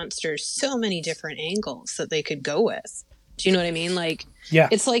different monsters, so many different angles that they could go with. Do you know what I mean? Like, yeah,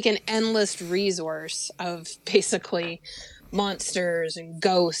 it's like an endless resource of basically monsters and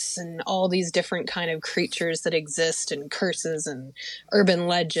ghosts and all these different kind of creatures that exist and curses and urban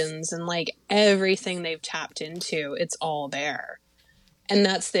legends and like everything they've tapped into, it's all there. And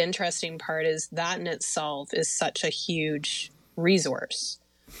that's the interesting part, is that in itself is such a huge resource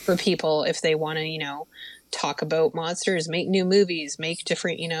for people if they want to, talk about monsters, make new movies, make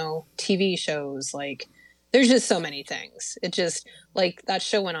different, TV shows. Like, there's just so many things. It just, like, that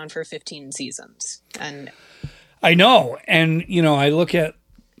show went on for 15 seasons. And I know. And, I look at,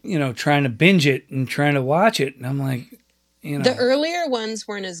 trying to binge it and trying to watch it, and I'm like, the earlier ones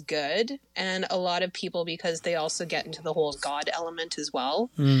weren't as good, and a lot of people, because they also get into the whole God element as well.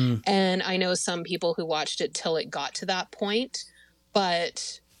 And I know some people who watched it till it got to that point,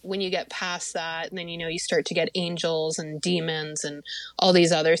 but when you get past that, and then, you start to get angels and demons and all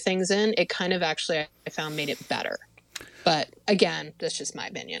these other things in, it kind of actually, I found, made it better. But again, that's just my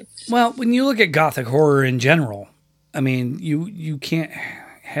opinion. Well, when you look at Gothic horror in general, I mean, you can't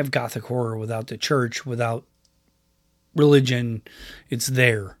have Gothic horror without the church, without religion. It's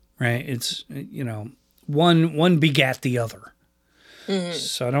there, right? It's, one begat the other. Mm-hmm.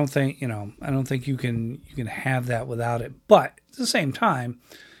 So I don't think you can have that without it. But at the same time,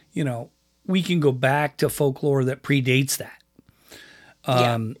 we can go back to folklore that predates that.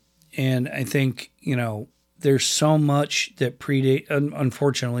 And I think, there's so much that predate.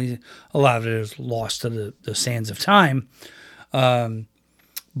 Unfortunately, a lot of it is lost to the sands of time.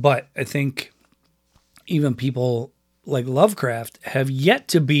 But I think even people like Lovecraft have yet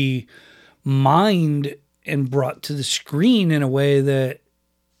to be mined and brought to the screen in a way that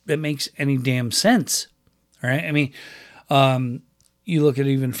makes any damn sense. All right. I mean, you look at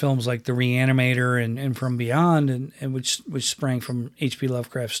even films like The Reanimator and From Beyond, and which sprang from H.P.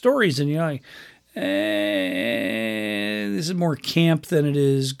 Lovecraft stories, and you're like, this is more camp than it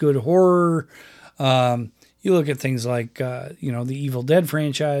is good horror. You look at things like the Evil Dead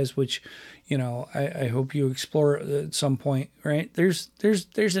franchise, which I hope you explore at some point. Right? There's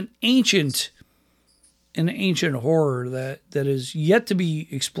an ancient horror that is yet to be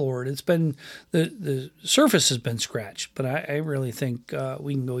explored. It's been the surface has been scratched, but I really think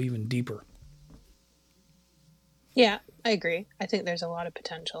we can go even deeper. Yeah, I agree. I think there's a lot of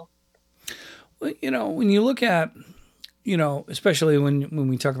potential. Well, when you look at, especially when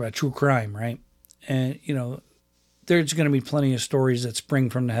we talk about true crime, right? And there's going to be plenty of stories that spring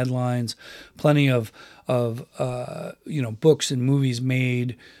from the headlines, plenty of books and movies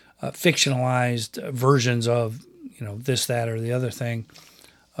made. Fictionalized versions of, this, that, or the other thing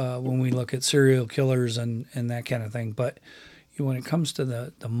when we look at serial killers and that kind of thing. But when it comes to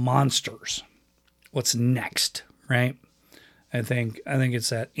the monsters, what's next, right? I think it's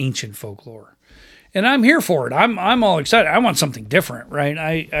that ancient folklore. And I'm here for it. I'm all excited. I want something different, right?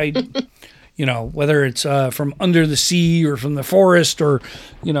 I whether it's from under the sea or from the forest or,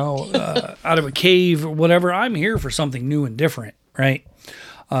 out of a cave or whatever, I'm here for something new and different, right?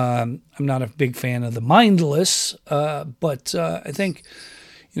 I'm not a big fan of the mindless, but I think,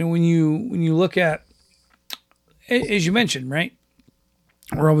 when you look at, as you mentioned, right,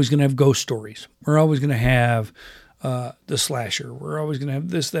 we're always going to have ghost stories. We're always going to have the slasher. We're always going to have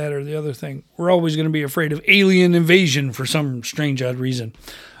this, that, or the other thing. We're always going to be afraid of alien invasion for some strange, odd reason.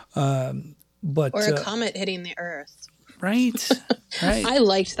 Or a comet hitting the Earth. Right. I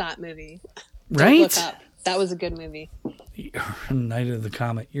liked that movie. Right. Don't look up. That was a good movie. Night of the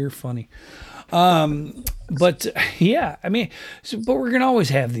Comet. You're funny. But yeah, I mean, but we're going to always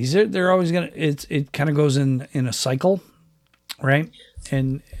have these. They're always going to, it kind of goes in a cycle, right?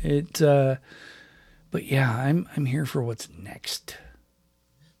 And but yeah, I'm here for what's next.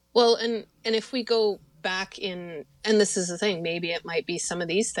 Well, and if we go back in, and this is the thing, maybe it might be some of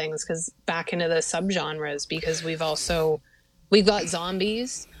these things, because back into the subgenres, because we've got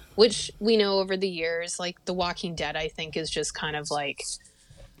zombies, which we know over the years, like The Walking Dead, I think is just kind of like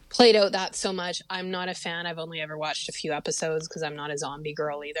played out that so much. I'm not a fan. I've only ever watched a few episodes because I'm not a zombie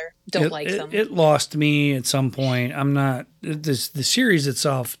girl either. Don't like them. It lost me at some point. I'm not the series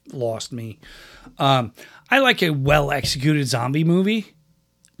itself lost me. I like a well executed zombie movie,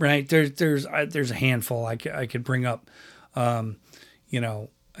 right? There's a handful I could bring up.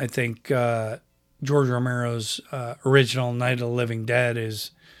 I think George Romero's original Night of the Living Dead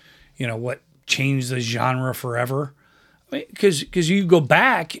is, what changed the genre forever. Because you go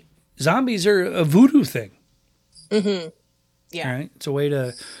back, zombies are a voodoo thing. Mm-hmm. Yeah. Right? It's a way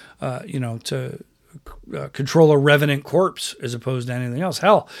to, control a revenant corpse as opposed to anything else.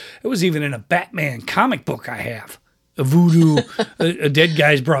 Hell, it was even in a Batman comic book I have. A voodoo, a dead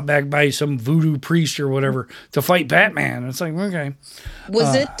guy's brought back by some voodoo priest or whatever to fight Batman. It's like, okay.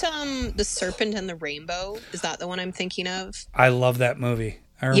 Was it The Serpent and the Rainbow? Is that the one I'm thinking of? I love that movie.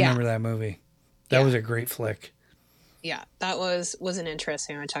 I remember that movie. That was a great flick. Yeah, that was an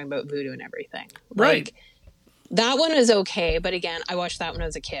interesting one, talking about voodoo and everything. Right. Like, that one is okay, but again, I watched that when I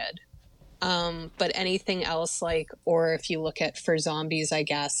was a kid. But anything else, or if you look at for zombies, I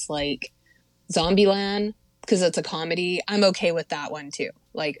guess, like Zombieland, because it's a comedy, I'm okay with that one too.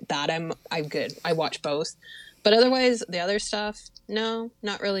 Like that, I'm good. I watch both. But otherwise, the other stuff, no,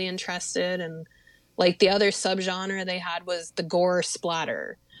 not really interested. And like the other subgenre they had was the gore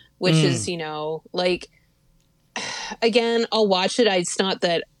splatter, which is, again, I'll watch it. It's not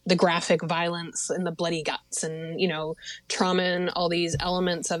that the graphic violence and the bloody guts and, trauma and all these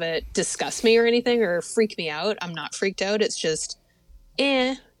elements of it disgust me or anything or freak me out. I'm not freaked out. It's just,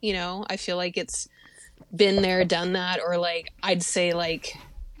 I feel like it's been there, done that. Or I'd say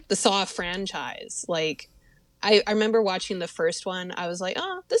the Saw franchise. I remember watching the first one. I was like,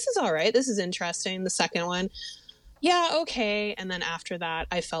 oh, this is all right. This is interesting. The second one, yeah, okay. And then after that,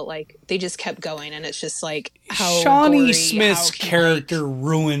 I felt like they just kept going, and it's just how Shawnee gory, Smith's character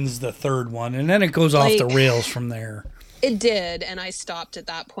ruins the third one, and then it goes off the rails from there. It did, and I stopped at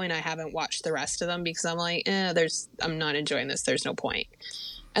that point. I haven't watched the rest of them because I'm like, I'm not enjoying this. There's no point.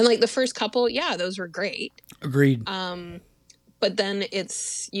 And the first couple, yeah, those were great. Agreed. But then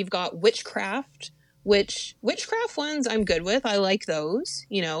you've got Witchcraft, which Witchcraft ones I'm good with. I like those,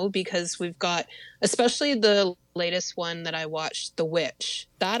 because we've got, especially the latest one that I watched, The Witch.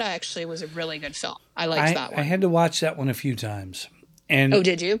 That actually was a really good film. I liked that one. I had to watch that one a few times. And oh,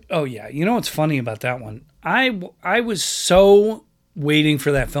 did you? Oh, yeah. You know what's funny about that one? I was so waiting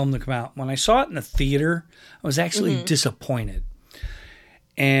for that film to come out. When I saw it in the theater, I was actually disappointed.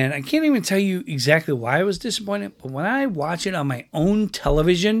 And I can't even tell you exactly why I was disappointed, but when I watch it on my own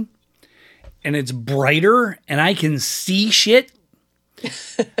television and it's brighter and I can see shit,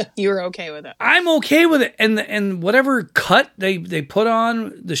 you're okay with it. I'm okay with it. And whatever cut they put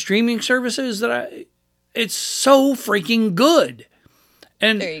on the streaming services it's so freaking good.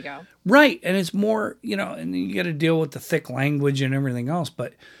 And there you go. Right. And it's more, and you got to deal with the thick language and everything else.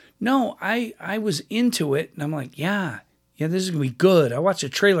 But no, I was into it and I'm like, yeah, this is going to be good. I watched a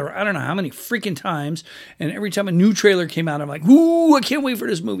trailer, I don't know how many freaking times. And every time a new trailer came out, I'm like, ooh, I can't wait for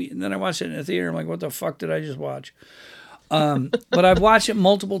this movie. And then I watched it in the theater. I'm like, what the fuck did I just watch? But I've watched it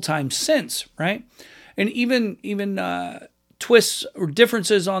multiple times since, right? And even twists or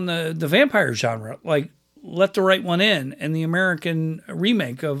differences on the vampire genre, like Let the Right One In and the American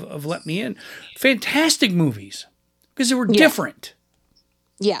remake of Let Me In. Fantastic movies because they were different.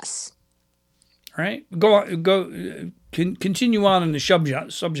 Yes. Right? Continue on in the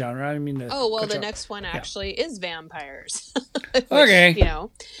subgenre. I mean, the next one actually is vampires. Which, okay.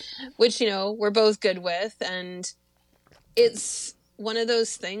 Which we're both good with, and it's one of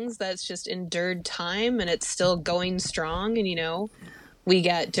those things that's just endured time and it's still going strong. And, we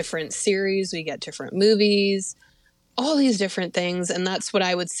get different series, we get different movies, all these different things. And that's what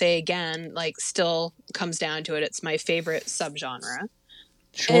I would say again, still comes down to it. It's my favorite subgenre.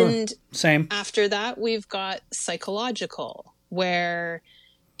 Sure. And same. After that, we've got psychological, where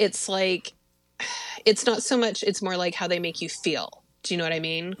it's it's not so much, it's more like how they make you feel. Do you know what I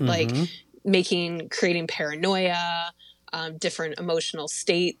mean? Mm-hmm. Creating paranoia, different emotional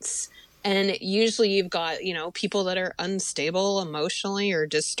states. And usually you've got, people that are unstable emotionally or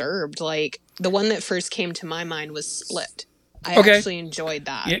disturbed. The one that first came to my mind was Split. I actually enjoyed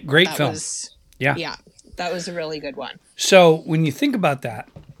that. Yeah, great that film. Yeah, that was a really good one. So when you think about that,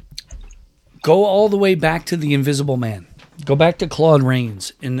 go all the way back to The Invisible Man. Go back to Claude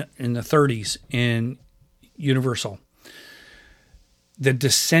Rains in the 30s in Universal. The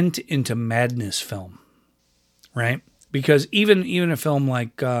descent into madness film, right? Because even a film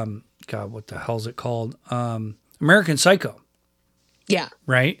like God, what the hell's it called? American Psycho. Yeah.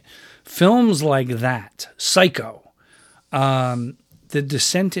 Right? Films like that, Psycho, the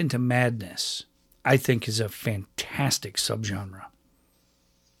descent into madness, I think, is a fantastic subgenre.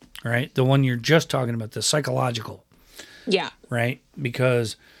 Right? The one you're just talking about, the psychological. Yeah. Right?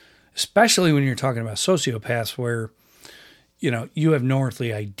 Because especially when you're talking about sociopaths where, you have no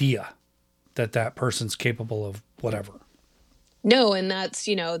earthly idea that person's capable of whatever. No, and that's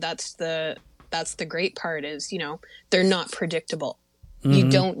the great part is, they're not predictable. Mm-hmm.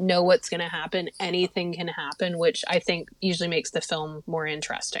 You don't know what's going to happen. Anything can happen, which I think usually makes the film more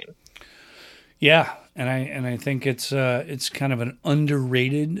interesting. Yeah, and I think it's kind of an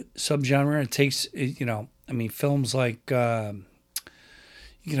underrated subgenre. It takes, films like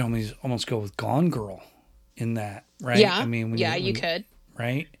you can almost go with Gone Girl in that, right? Yeah, you could.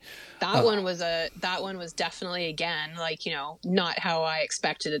 Right. That one was definitely, again, like, not how I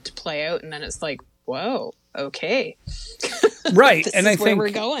expected it to play out, and then it's like, whoa, okay. Right. This and is I think where we're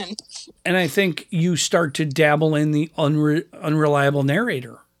going. And I think you start to dabble in the unreliable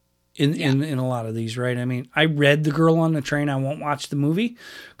narrator in a lot of these, right? I mean, I read The Girl on the Train. I won't watch the movie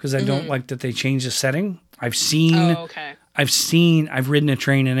because I don't like that they changed the setting. I've ridden a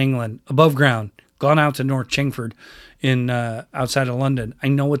train in England above ground, gone out to North Chingford in outside of London. I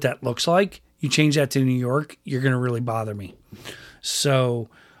know what that looks like. You change that to New York, you're going to really bother me. So,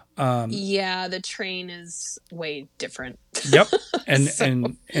 the train is way different. Yep. And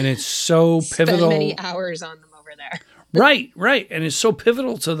and it's so pivotal. Spend many hours on them over there. Right. And it's so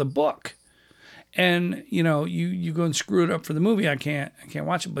pivotal to the book. And, you go and screw it up for the movie. I can't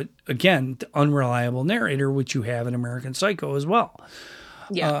watch it. But again, the unreliable narrator, which you have in American Psycho as well.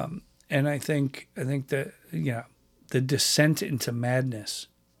 Yeah. And I think that, the descent into madness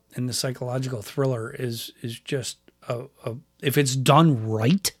and the psychological thriller is just if it's done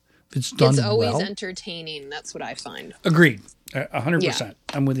right, if it's done well. It's always entertaining. That's what I find. Agreed. 100%.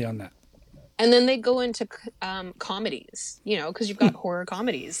 I'm with you on that. And then they go into comedies, because you've got horror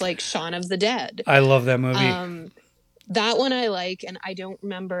comedies like Shaun of the Dead. I love that movie. That one I like, and I don't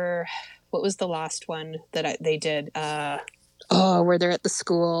remember what was the last one that they did. Where they're at the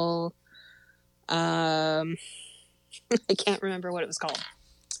school. I can't remember what it was called.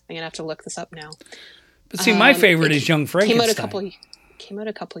 I'm gonna have to look this up now. But see, my favorite is Young Frankenstein. Came out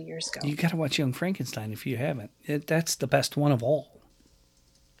a couple years ago. You got to watch Young Frankenstein if you haven't. That's the best one of all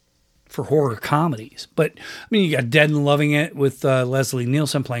for horror comedies. But you got Dead and Loving It with Leslie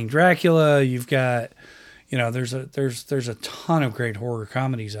Nielsen playing Dracula. You've got, there's a ton of great horror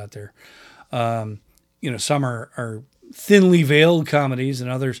comedies out there. Some are thinly veiled comedies,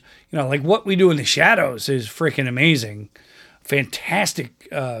 and others, like What We Do in the Shadows is freaking amazing. Fantastic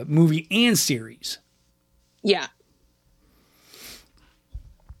movie and series. Yeah.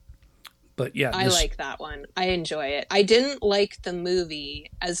 But yeah, I like that one. I enjoy it. I didn't like the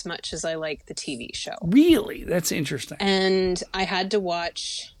movie as much as I like the TV show. Really? That's interesting. And I had to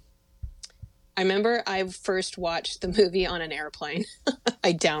watch... I remember I first watched the movie on an airplane.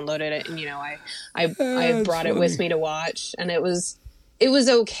 I downloaded it, and I brought it with me to watch, and it was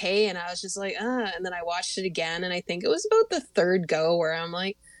okay, and I was just like, and then I watched it again, and I think it was about the third go where I'm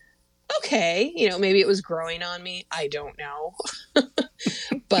like, okay, maybe it was growing on me. I don't know.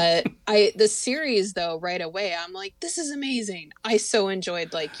 But the series though, right away, I'm like, this is amazing. I so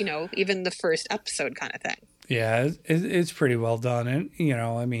enjoyed even the first episode kind of thing. Yeah, it's pretty well done. And,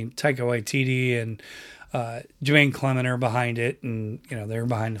 Taika Waititi and Jermaine Clement are behind it, and, they're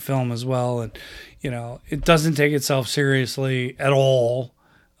behind the film as well. And, it doesn't take itself seriously at all.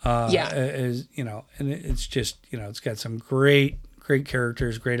 And it's just, it's got some great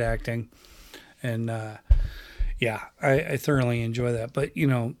characters, great acting. And, I thoroughly enjoy that. But,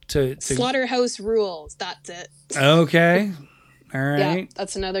 to Slaughterhouse Rules, that's it. Okay. All right. Yeah,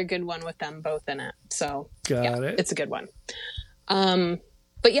 that's another good one with them both in it. So got it. It's a good one.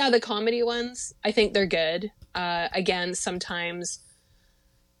 But yeah, the comedy ones, I think they're good. Again, sometimes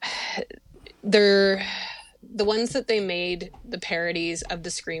they're the ones that they made, the parodies of the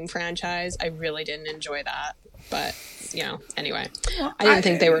Scream franchise. I really didn't enjoy that. But, anyway, I didn't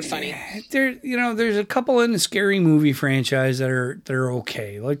think they were funny. There's a couple in the Scary Movie franchise that are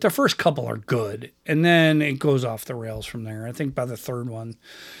okay. Like the first couple are good, and then it goes off the rails from there. I think by the third one,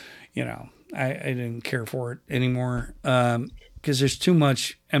 I didn't care for it anymore because there's too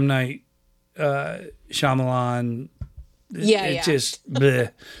much M. Night Shyamalan. It's just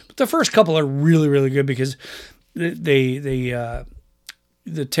bleh. But the first couple are really, really good because they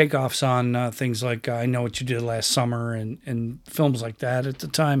the takeoffs on things like I Know What You Did Last Summer and films like that at the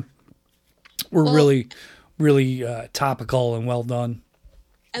time were really, really topical and well done.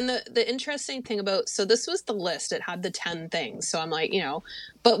 And the interesting thing about, so this was the list, it had the 10 things. So I'm like,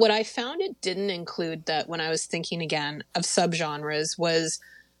 but what I found it didn't include, that when I was thinking again of subgenres, was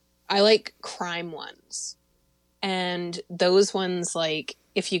I like crime ones. And those ones, like,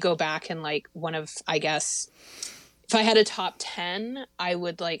 if you go back and like one of, I guess, if I had a top 10, I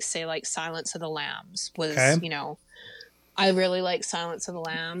would like say like Silence of the Lambs was, I really like Silence of the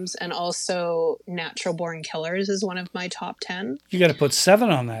Lambs, and also Natural Born Killers is one of my top 10. You got to put 7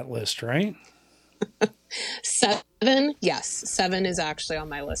 on that list, right? 7, yes, 7 is actually on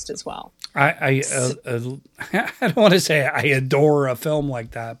my list as well. I don't want to say I adore a film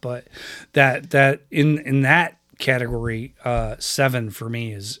like that, but that in that category, 7 for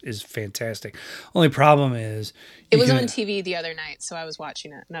me is fantastic. Only problem is it was on TV the other night, so I was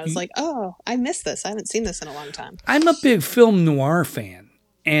watching it and I was like, oh, I missed this. I haven't seen this in a long time. I'm a big film noir fan,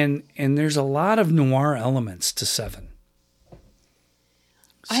 and there's a lot of noir elements to 7.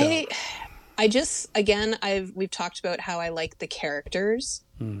 So. I just, again, we've talked about how I like the characters,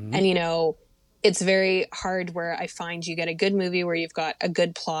 and it's very hard where I find you get a good movie where you've got a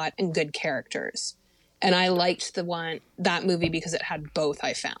good plot and good characters. And I liked that movie because it had both,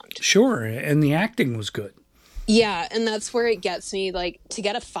 I found. Sure, and the acting was good. Yeah, and that's where it gets me, like, to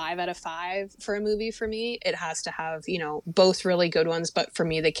get a 5 out of 5 for a movie for me, it has to have, both really good ones, but for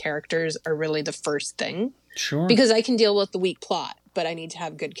me, the characters are really the first thing. Sure. Because I can deal with the weak plot, but I need to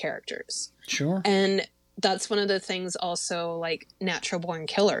have good characters. Sure. And that's one of the things also, like, Natural Born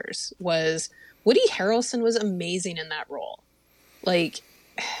Killers was, Woody Harrelson was amazing in that role. Like...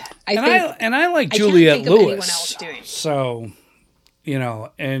 I like Juliette Lewis. So,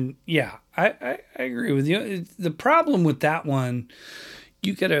 and yeah, I agree with you. The problem with that one,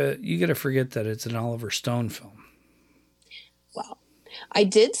 you gotta forget that it's an Oliver Stone film. Well, I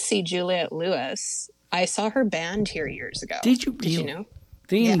did see Juliette Lewis. I saw her band here years ago. Did you really? Did you know?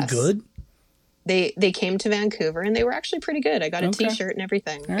 They ain't good. They came to Vancouver and they were actually pretty good. I got a T-shirt and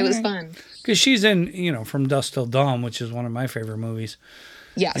everything. It was fun. Because she's in, From Dusk Till Dawn, which is one of my favorite movies.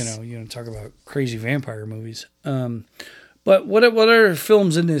 Yes. Talk about crazy vampire movies. But what are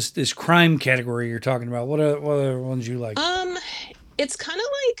films in this crime category you're talking about? What are ones you like? It's kind of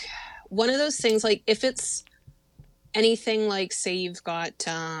like one of those things, like if it's anything like, say you've got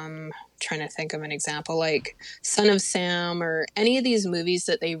trying to think of an example, like Son of Sam, or any of these movies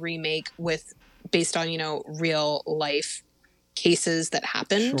that they remake based on, real life cases that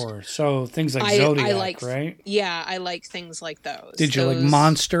happened. Sure. So things like Zodiac, right? Yeah, I like things like those. Did you like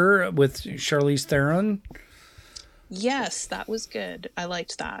Monster with Charlize Theron? Yes, that was good. I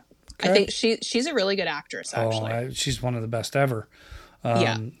liked that. Okay. I think she's a really good actress, actually. She's one of the best ever.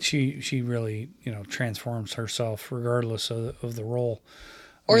 Yeah. She really, transforms herself regardless of the role.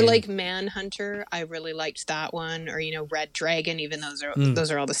 Or like Manhunter, I really liked that one. Or, Red Dragon, even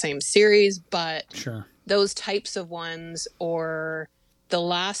those are all the same series, but sure. Those types of ones, or the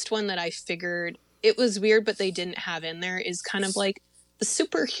last one that I figured it was weird, but they didn't have in there, is kind of like the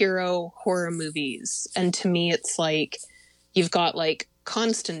superhero horror movies. And to me, it's like you've got like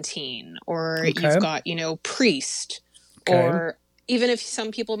Constantine, or you've got, Priest, or even if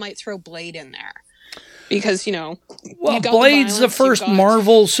some people might throw Blade in there. Because, Blade's the first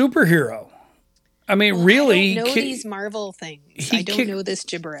Marvel superhero. I mean, really, I don't know these Marvel things. I don't know this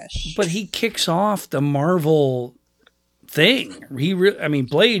gibberish. But he kicks off the Marvel thing.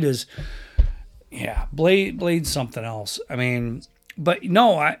 Blade is, Blade's something else. I mean, but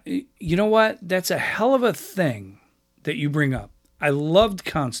no, you know what? That's a hell of a thing that you bring up. I loved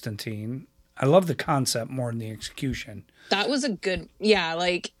Constantine. I love the concept more than the execution. That was a good,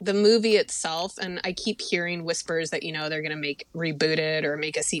 like the movie itself. And I keep hearing whispers that, they're going to reboot it or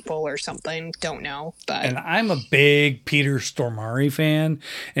make a sequel or something. Don't know. And I'm a big Peter Stormare fan,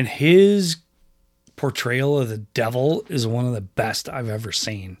 and his portrayal of the devil is one of the best I've ever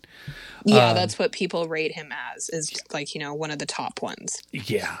seen. Yeah, that's what people rate him as, is like, one of the top ones.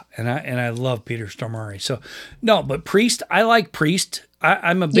 Yeah. And I love Peter Stormare. So no, but Priest, I like Priest.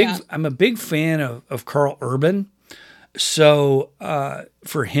 I'm a big fan of Carl Urban. So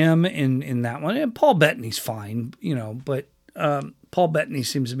for him in that one, and Paul Bettany's fine, but Paul Bettany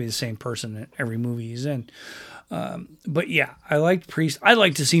seems to be the same person in every movie he's in. But yeah, I liked Priest. I'd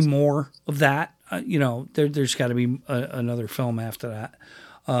like to see more of that. There's got to be another film after that.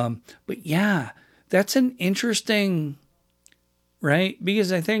 But yeah, that's an interesting, right?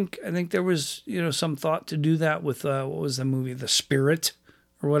 Because I think there was, some thought to do that with, what was the movie? The Spirit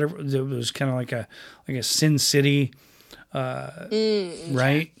or whatever. It was kind of like a Sin City,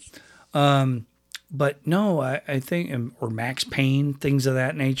 right? But no, I think, or Max Payne, things of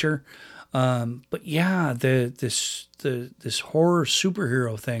that nature. But yeah, this horror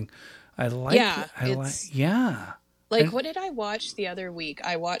superhero thing, I like. Yeah, I like. it's Yeah. like, And- what did I watch the other week?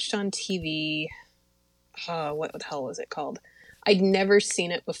 I watched on TV. What the hell was it called? I'd never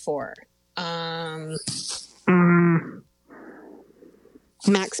seen it before.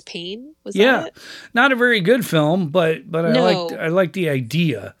 Max Payne, was yeah, that it? not a very good film, but No. I liked the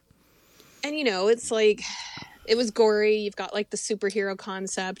idea. And it's like, it was gory. You've got like the superhero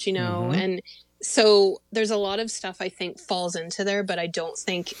concept, and so there's a lot of stuff I think falls into there, but I don't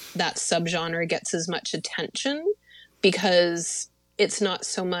think that subgenre gets as much attention because it's not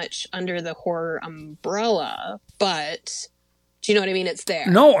so much under the horror umbrella, but do you know what I mean? It's there.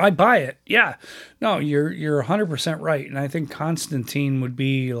 No, I buy it. Yeah. No, you're 100% right, and I think Constantine would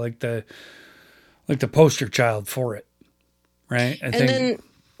be like the poster child for it. Right? I think Then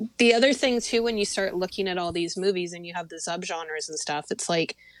the other thing too, when you start looking at all these movies and you have the subgenres and stuff, it's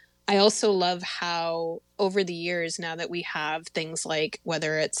like, I also love how over the years, now that we have things like,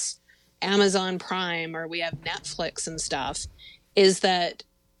 whether it's Amazon Prime or we have Netflix and stuff, is that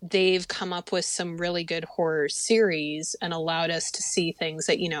they've come up with some really good horror series and allowed us to see things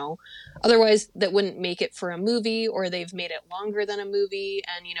that, otherwise that wouldn't make it for a movie, or they've made it longer than a movie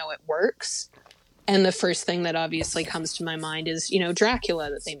and, it works. And the first thing that obviously comes to my mind is,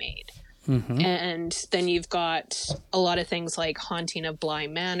 Dracula that they made. And then you've got a lot of things like Haunting of Bly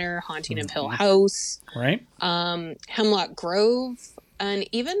Manor, Haunting of Hill House, right? Hemlock Grove. And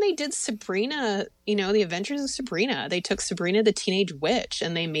even they did Sabrina, The Adventures of Sabrina. They took Sabrina the Teenage Witch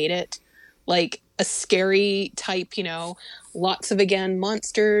and they made it like a scary type, lots of, again,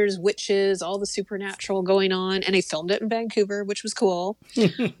 monsters, witches, all the supernatural going on. And they filmed it in Vancouver, which was cool.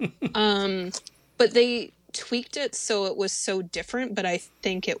 But they tweaked it so it was so different, but I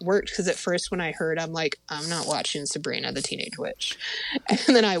think it worked because at first when I heard, I'm like, I'm not watching Sabrina the Teenage Witch.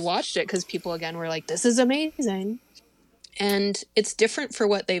 And then I watched it because people, again, were like, this is amazing. And it's different for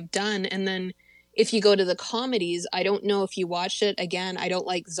what they've done. And then if you go to the comedies, I don't know if you watched it. Again, I don't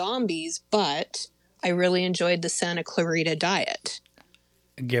like zombies, but I really enjoyed the Santa Clarita Diet.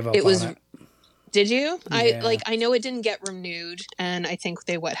 I give up on it. Did you? Yeah. I know it didn't get renewed, and I think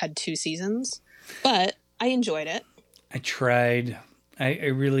they had 2 seasons, but I enjoyed it. I tried. I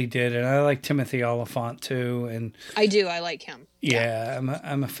really did, and I like Timothy Oliphant too. And I do. I like him. Yeah,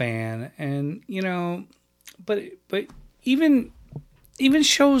 I'm a fan, and but even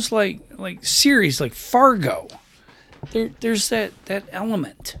shows like series like Fargo, there's that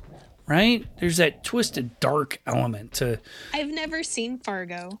element, right? There's that twisted dark element to. I've never seen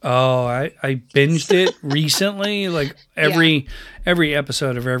Fargo. Oh, I binged it recently, like every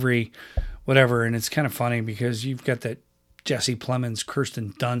episode of every whatever, and it's kind of funny because you've got that Jesse Plemons,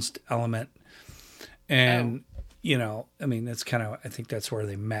 Kirsten Dunst element, and I mean that's kind of, I think that's where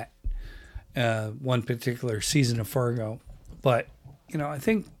they met, one particular season of Fargo, but I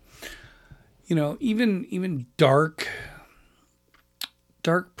think even dark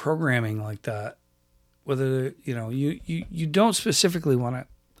programming like that, whether you don't specifically want to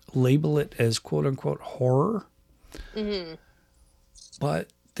label it as quote unquote horror, but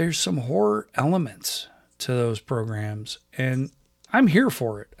there's some horror elements to those programs, and I'm here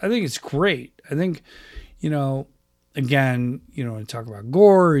for it. I think it's great. I think, again, you want to talk about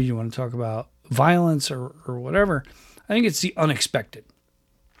gore, you want to talk about violence or whatever. I think it's the unexpected.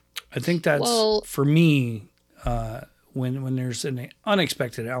 I think that's, for me, when there's an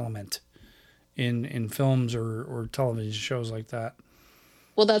unexpected element in films or television shows like that.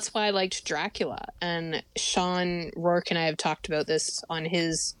 Well, that's why I liked Dracula. And Sean Rourke and I have talked about this on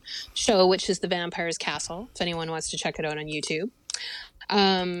his show, which is The Vampire's Castle, if anyone wants to check it out on YouTube.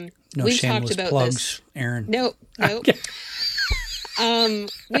 No we've shameless talked about plugs, this. Aaron. No.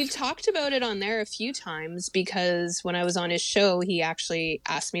 We've talked about it on there a few times because when I was on his show, he actually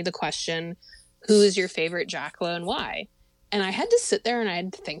asked me the question, who is your favorite Dracula and why? And I had to sit there and I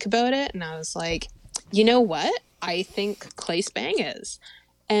had to think about it. And I was like, you know what? I think Claes Bang is.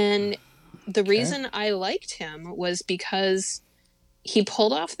 And the reason I liked him was because he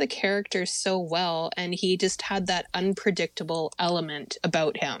pulled off the character so well, and he just had that unpredictable element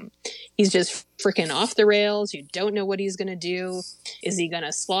about him. He's just freaking off the rails. You don't know what he's going to do. Is he going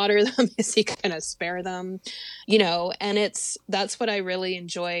to slaughter them? Is he going to spare them? And that's what I really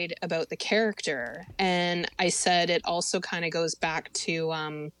enjoyed about the character. And I said it also kind of goes back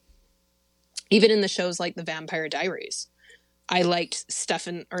to even in the shows like The Vampire Diaries. I liked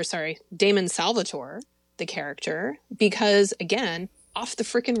Damon Salvatore, the character, because again, off the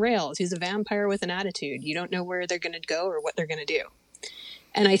freaking rails. He's a vampire with an attitude. You don't know where they're going to go or what they're going to do.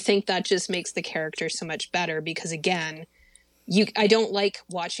 And I think that just makes the character so much better because again, I don't like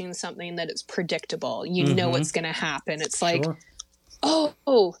watching something that is predictable. You know what's going to happen. It's like, Sure.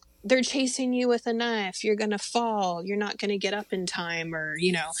 oh, they're chasing you with a knife. You're going to fall. You're not going to get up in time, or,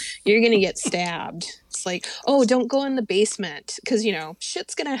 you know, you're going to get stabbed. It's like, oh, don't go in the basement because, you know,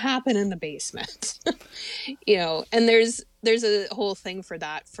 shit's going to happen in the basement. You know, and there's a whole thing for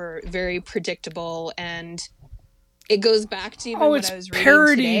that, for very predictable, and it goes back to even what I was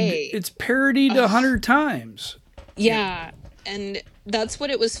reading today. It's parodied 100 times. Yeah. And that's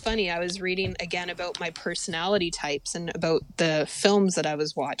what it was funny. I was reading again about my personality types and about the films that I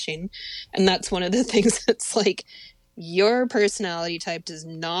was watching. And that's one of the things that's like, your personality type does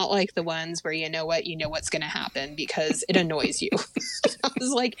not like the ones where you know what's going to happen because it annoys you. I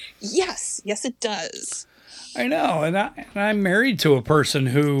was like, yes, it does. I know. And I'm married to a person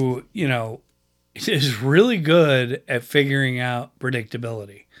who, you know, is really good at figuring out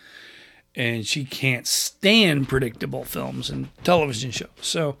predictability. And she can't stand predictable films and television shows.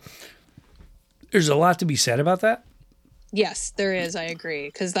 So there's a lot to be said about that. Yes, there is. I agree.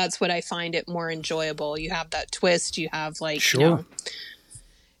 Because that's what I find it more enjoyable. You have that twist. You have like, sure. You know,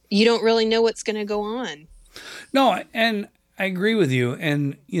 you don't really know what's going to go on. No, and I agree with you.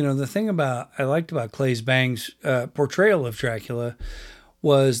 And, you know, the thing I liked about Claes Bang's portrayal of Dracula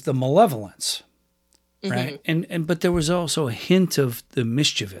was the malevolence, right? But there was also a hint of the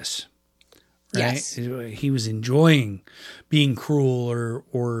mischievous. Right? Yes. He was enjoying being cruel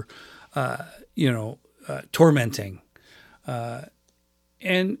or tormenting.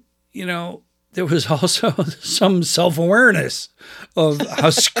 And, you know, there was also some self-awareness of how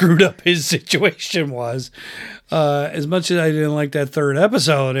screwed up his situation was. As much as I didn't like that third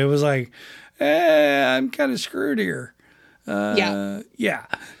episode, it was like, I'm kind of screwed here. Yeah.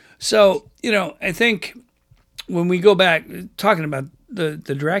 So, you know, I think when we go back talking about the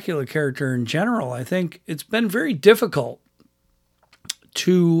Dracula character in general, I think it's been very difficult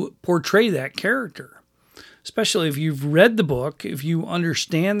to portray that character, especially if you've read the book, if you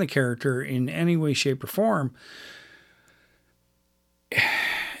understand the character in any way, shape, or form.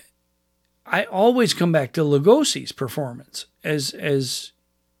 I always come back to Lugosi's performance as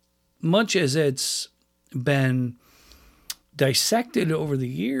much as it's been dissected over the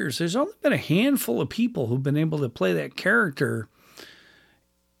years. There's only been a handful of people who've been able to play that character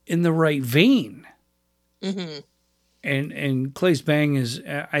in the right vein. And Claes Bang is,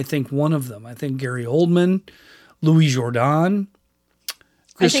 I think, one of them. I think Gary Oldman, Louis Jourdan,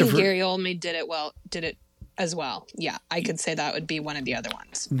 I think Gary Oldman did it as well. Yeah, I could say that would be one of the other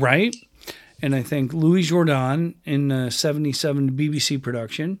ones. Right. And I think Louis Jourdan in the 77 BBC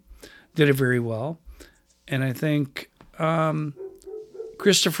production did it very well. And I think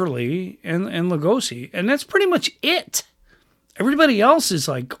Christopher Lee and Lugosi. And that's pretty much it. Everybody else is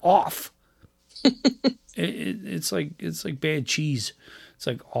like off. It's like bad cheese. It's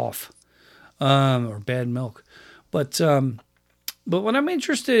like off, or bad milk. But what I'm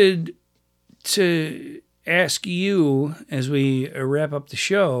interested to ask you as we wrap up the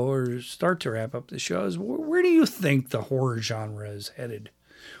show, or start to wrap up the show, is where do you think the horror genre is headed?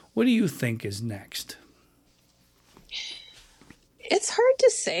 What do you think is next? It's hard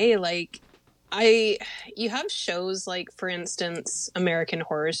to say. Like, you have shows like, for instance, American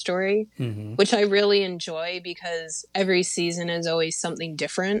Horror Story, which I really enjoy because every season is always something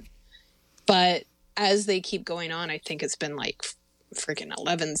different. But as they keep going on, I think it's been like freaking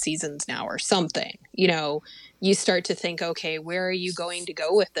 11 seasons now or something. You know, you start to think, okay, where are you going to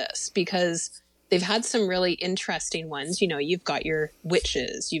go with this? Because they've had some really interesting ones. You know, you've got your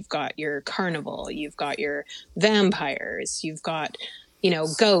witches, you've got your carnival, you've got your vampires, you've got, you know,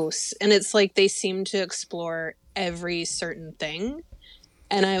 ghosts. And it's like they seem to explore every certain thing.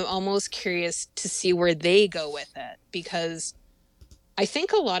 And I'm almost curious to see where they go with it, because I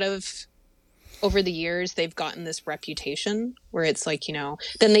think a lot of, over the years, they've gotten this reputation where it's like, you know,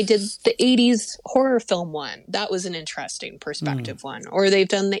 then they did the 80s horror film one. That was an interesting perspective one. Or they've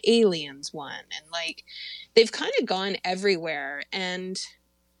done the Aliens one. And like, they've kind of gone everywhere. And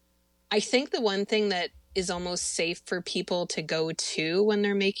I think the one thing that is almost safe for people to go to when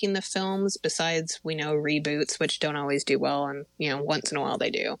they're making the films, besides, we know, reboots, which don't always do well, and, you know, once in a while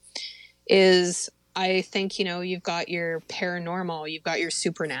they do, is I think, you know, you've got your paranormal, you've got your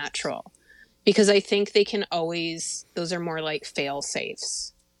supernatural. Because I think they can always, those are more like fail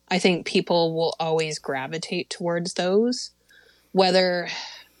safes. I think people will always gravitate towards those. Whether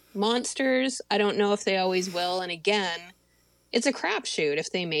monsters, I don't know if they always will. And again, it's a crapshoot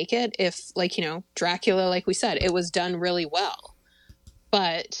if they make it. If, like, you know, Dracula, like we said, it was done really well.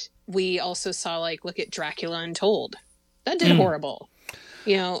 But we also saw, like, look at Dracula Untold. That did horrible.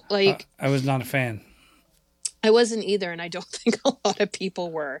 You know, like... I was not a fan. I wasn't either, and I don't think a lot of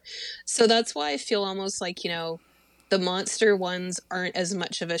people were. So that's why I feel almost like, the monster ones aren't as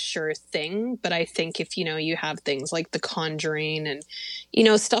much of a sure thing. But I think if, you have things like The Conjuring and,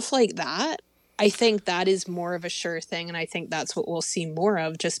 stuff like that, I think that is more of a sure thing. And I think that's what we'll see more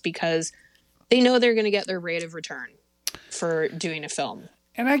of, just because they know they're going to get their rate of return for doing a film.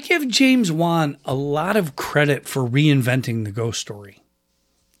 And I give James Wan a lot of credit for reinventing the ghost story.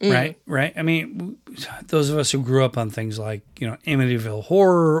 Right. I mean, those of us who grew up on things like, Amityville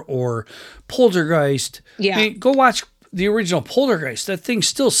Horror or Poltergeist. Yeah. I mean, go watch the original Poltergeist. That thing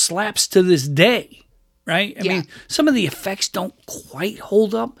still slaps to this day. Right. I mean, some of the effects don't quite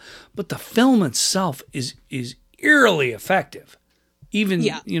hold up, but the film itself is eerily effective. Even,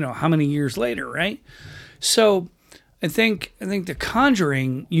 how many years later. Right. So I think the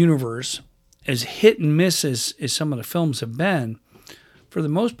Conjuring universe, as hit and miss as some of the films have been, for the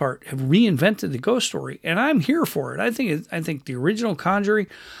most part, have reinvented the ghost story, and I'm here for it. I think the original Conjuring,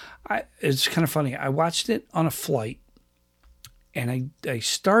 it's kind of funny. I watched it on a flight, and I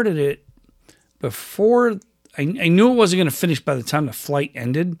started it before I knew it wasn't going to finish by the time the flight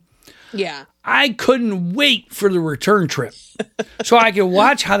ended. Yeah, I couldn't wait for the return trip, so I could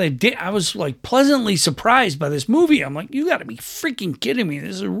watch how they did. I was like pleasantly surprised by this movie. I'm like, you got to be freaking kidding me!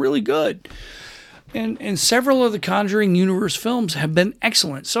 This is really good. And several of the Conjuring universe films have been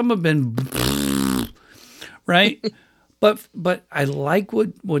excellent. Some have been right, but I like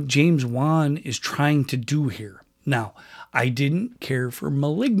what James Wan is trying to do here. Now, I didn't care for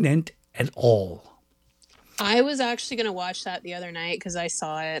Malignant at all. I was actually going to watch that the other night because I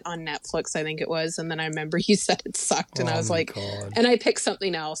saw it on Netflix, I think it was, and then I remember you said it sucked, and I was like, God. And I picked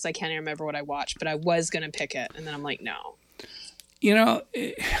something else. I can't even remember what I watched, but I was going to pick it, and then I'm like, no.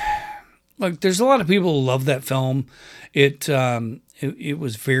 Look, there's a lot of people who love that film. It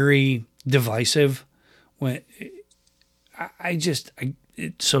was very divisive. When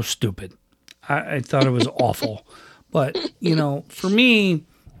it's so stupid. I thought it was awful. But for me,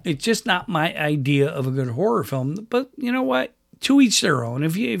 it's just not my idea of a good horror film. But you know what? To each their own.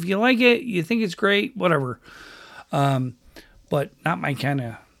 If you like it, you think it's great, whatever. But not my kind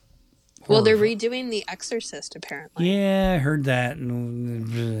of. Well, they're redoing The Exorcist, apparently. Yeah, I heard that.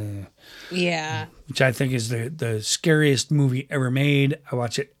 Yeah. Which I think is the scariest movie ever made. I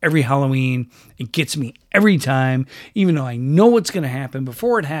watch it every Halloween. It gets me every time. Even though I know what's going to happen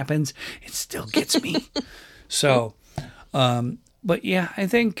before it happens, it still gets me. So, but yeah, I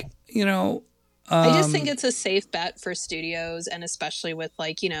think, I just think it's a safe bet for studios, and especially with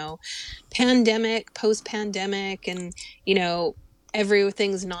pandemic, post-pandemic, and,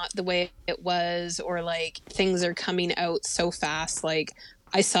 everything's not the way it was, or things are coming out so fast.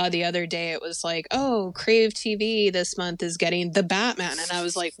 I saw the other day, it was Crave TV this month is getting The Batman, and I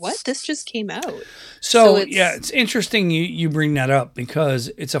was like, what? This just came out. So it's interesting you bring that up,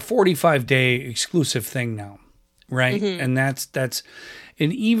 because it's a 45-day exclusive thing now, right? Mm-hmm. And that's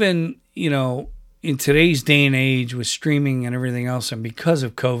and even in today's day and age with streaming and everything else, and because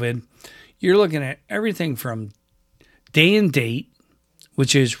of COVID, you're looking at everything from day and date,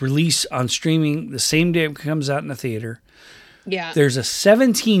 which is release on streaming the same day it comes out in the theater. Yeah. There's a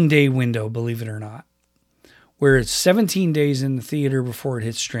 17-day window, believe it or not, where it's 17 days in the theater before it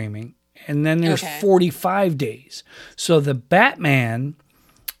hits streaming. And then there's 45 days. So the Batman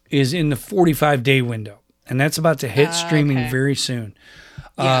is in the 45-day window, and that's about to hit streaming very soon.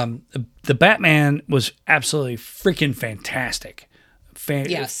 Yeah. The Batman was absolutely freaking fantastic.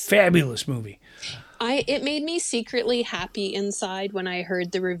 Fabulous movie. It made me secretly happy inside when I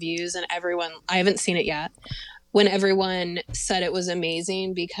heard the reviews, and everyone, I haven't seen it yet, when everyone said it was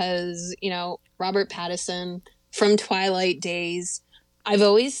amazing, because, Robert Pattinson from Twilight days, I've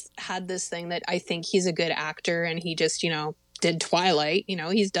always had this thing that I think he's a good actor, and he just, did Twilight.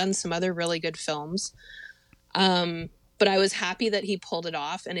 He's done some other really good films. But I was happy that he pulled it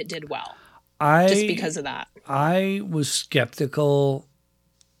off, and it did well. Just because of that. I was skeptical.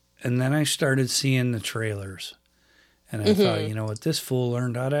 And then I started seeing the trailers, and I thought, you know what, this fool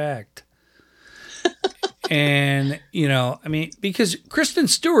learned how to act. And, because Kristen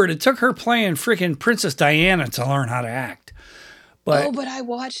Stewart, it took her playing freaking Princess Diana to learn how to act. But I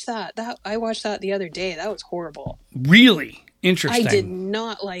watched that. I watched that the other day. That was horrible. Really? Interesting. I did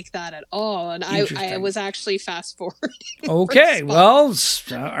not like that at all. And I was actually fast forwarding. Okay. Well,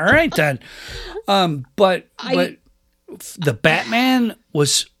 all right then. But the Batman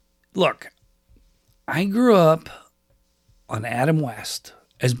was... Look, I grew up on Adam West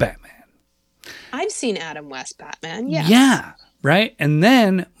as Batman. I've seen Adam West Batman, yes. Yeah, right? And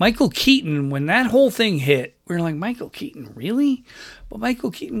then Michael Keaton, when that whole thing hit, we were like, Michael Keaton, really? But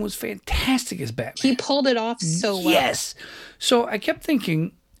Michael Keaton was fantastic as Batman. He pulled it off so well. Yes. So I kept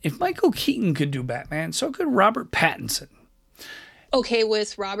thinking, if Michael Keaton could do Batman, so could Robert Pattinson. Okay,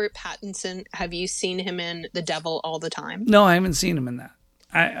 with Robert Pattinson, have you seen him in The Devil All the Time? No, I haven't seen him in that.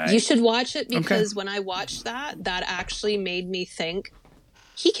 You should watch it because when I watched that actually made me think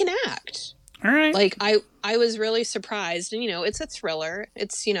he can act. All right. Like I was really surprised, and it's a thriller.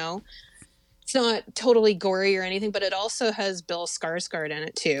 It's it's not totally gory or anything, but it also has Bill Skarsgård in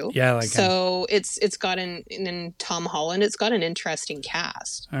it too. Yeah, I like him. So it's got in Tom Holland. It's got an interesting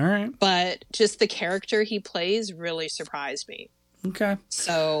cast. All right. But just the character he plays really surprised me. Okay.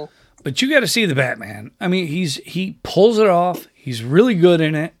 So. But you got to see the Batman. I mean, he pulls it off. He's really good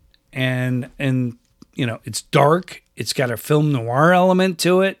in it, and it's dark. It's got a film noir element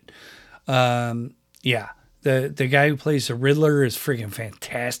to it. Yeah, the guy who plays the Riddler is freaking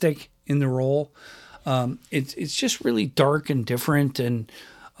fantastic in the role. It's just really dark and different, and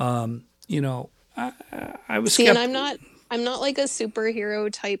I was and I'm not like a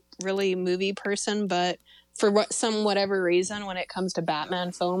superhero type really movie person, but for whatever reason, when it comes to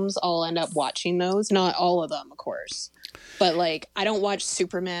Batman films, I'll end up watching those. Not all of them, of course. But, like, I don't watch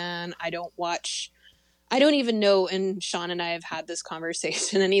Superman. I don't even know, and Sean and I have had this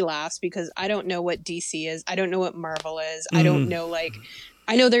conversation, and he laughs because I don't know what DC is. I don't know what Marvel is. I don't know,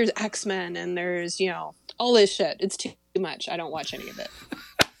 I know there's X-Men and there's, all this shit. It's too much. I don't watch any of it.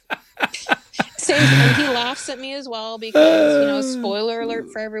 And he laughs at me as well because, spoiler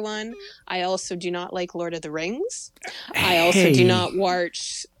alert for everyone, I also do not like Lord of the Rings. I also do not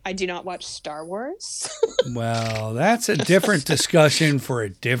watch Star Wars. Well, that's a different discussion for a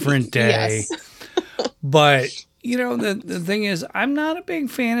different day. Yes. But, the thing is, I'm not a big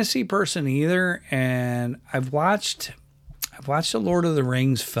fantasy person either, and I've watched the Lord of the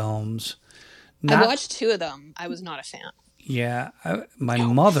Rings films. I watched 2 of them. I was not a fan. Yeah, my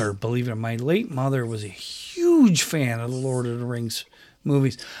mother, believe it, my late mother was a huge fan of the Lord of the Rings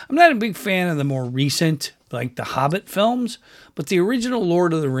movies. I'm not a big fan of the more recent, like the Hobbit films, but the original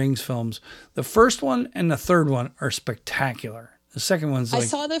Lord of the Rings films, the first one and the third one are spectacular. The second one's like... I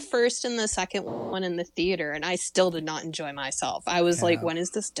saw the first and the second one in the theater, and I still did not enjoy myself. I was like, when is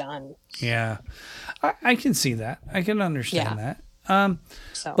this done? Yeah, I can see that. I can understand that.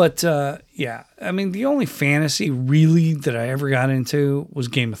 But I mean, the only fantasy really that I ever got into was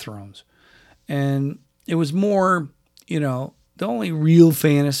Game of Thrones, and it was more, the only real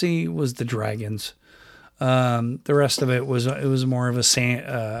fantasy was the dragons. The rest of it was more of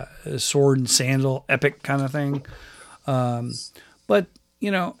a sword and sandal epic kind of thing. But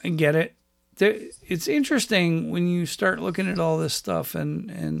I get it. It's interesting when you start looking at all this stuff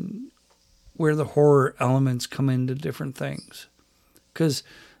and where the horror elements come into different things. Because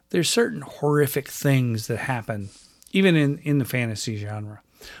there's certain horrific things that happen, even in the fantasy genre.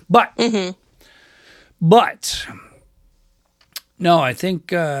 But, no, I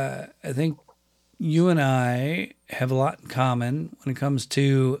think you and I have a lot in common when it comes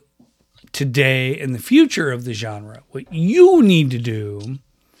to today and the future of the genre. What you need to do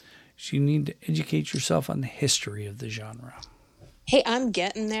is you need to educate yourself on the history of the genre. Hey, I'm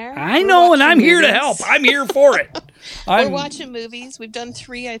getting there. I know, and I'm here to help. I'm here for it. We're watching movies. We've done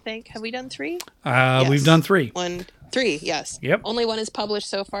 3, I think. Have we done 3? Yes. We've done 3. 3, yes. Yep. Only one is published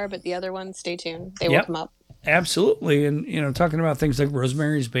so far, but the other one, stay tuned. They will come up. Absolutely. And, talking about things like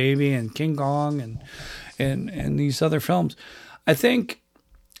Rosemary's Baby and King Kong and these other films. I think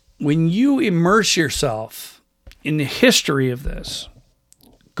when you immerse yourself in the history of this,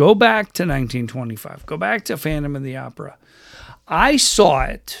 go back to 1925, go back to Phantom of the Opera. I saw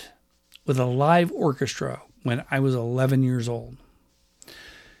it with a live orchestra when I was 11 years old,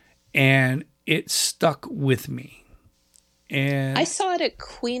 and it stuck with me. And I saw it at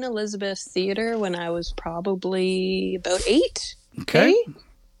Queen Elizabeth Theater when I was probably about 8. Okay. Maybe?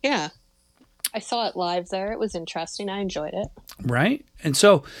 Yeah. I saw it live there. It was interesting. I enjoyed it. Right. And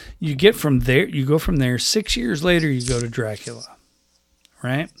so you go from there. 6 years later, you go to Dracula.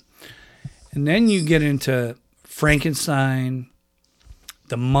 Right. And then you get into Frankenstein,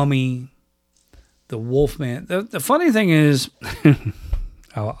 The Mummy, The Wolfman. The funny thing is,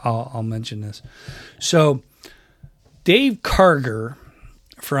 I'll mention this. So Dave Karger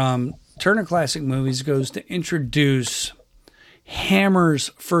from Turner Classic Movies goes to introduce Hammer's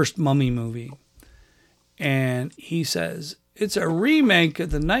first Mummy movie. And he says, it's a remake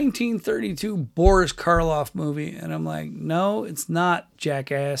of the 1932 Boris Karloff movie. And I'm like, no, it's not,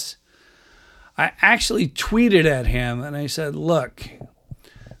 jackass. I actually tweeted at him and I said, look,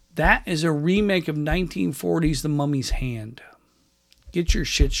 that is a remake of 1940's The Mummy's Hand. Get your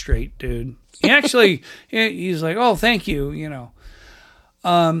shit straight, dude. He actually, he's like, oh, thank you. You know,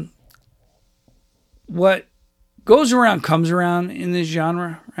 what goes around comes around in this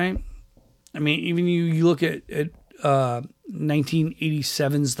genre, right? I mean, even you look at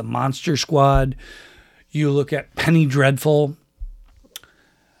 1987's The Monster Squad. You look at Penny Dreadful,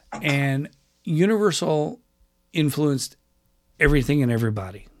 and Universal influenced everything and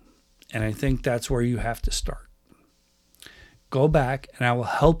everybody. And I think that's where you have to start. Go back and I will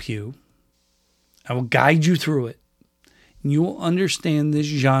help you. I will guide you through it. And you will understand this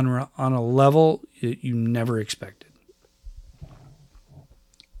genre on a level that you never expected.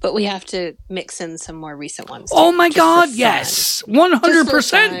 But we have to mix in some more recent ones. Oh my God, yes.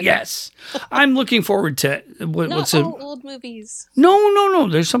 100% yes. I'm looking forward to what's old movies. No.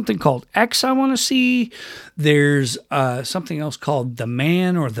 There's something called X I want to see. There's something else called The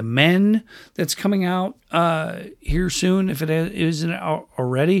Man or The Men that's coming out here soon, if it isn't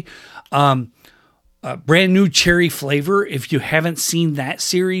already. Brand new Cherry Flavor. If you haven't seen that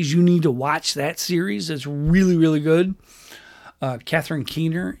series, you need to watch that series. It's really, really good. Catherine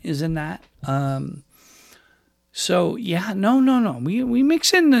Keener is in that. So yeah, no. We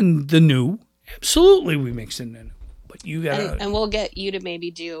mix in the new. Absolutely, we mix in the new. But you got and we'll get you to maybe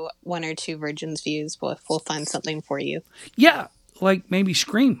do 1 or 2 Virgin's views. We'll find something for you. Yeah, like maybe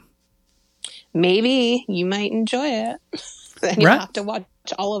Scream. Maybe you might enjoy it. Then you have to watch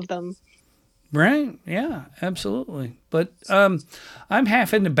all of them. Right? Yeah, absolutely. But I'm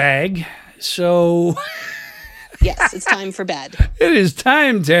half in the bag, so. Yes, it's time for bed. It is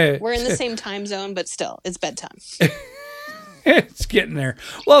time to... We're in the same time zone, but still, it's bedtime. It's getting there.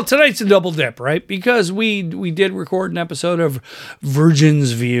 Well, tonight's a double dip, right? Because we did record an episode of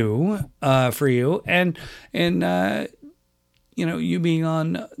Virgin's View for you. And you know, you being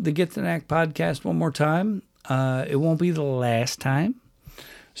on the Get the Knack podcast one more time, it won't be the last time.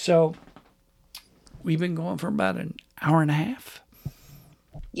 So we've been going for about an hour and a half.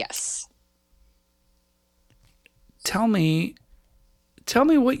 Yes. Tell me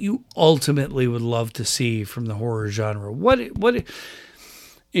what you ultimately would love to see from the horror genre. What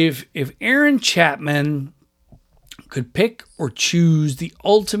if Aaron Chapman could pick or choose the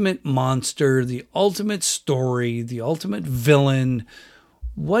ultimate monster, the ultimate story, the ultimate villain?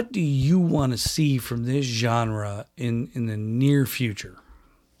 What do you want to see from this genre in the near future?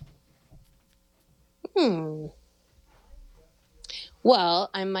 Well,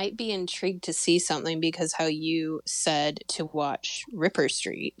 I might be intrigued to see something because how you said to watch Ripper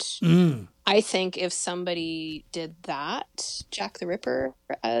Street. I think if somebody did that, Jack the Ripper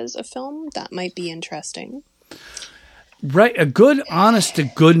as a film, that might be interesting. Right, a good, honest to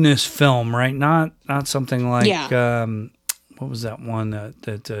goodness film, right? Not something like what was that one that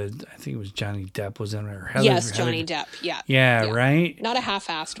I think it was Johnny Depp was in there? Johnny Depp. Yeah, right. Not a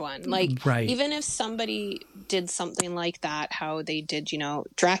half-assed one. Like, right. Even if somebody did something like that, how they did,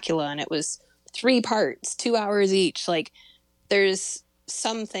 Dracula, and it was 3 parts, 2 hours each. Like, there's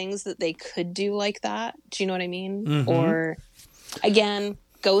some things that they could do like that. Do you know what I mean? Mm-hmm. Or, again,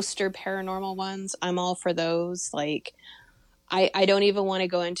 ghost or paranormal ones. I'm all for those. Like, I don't even want to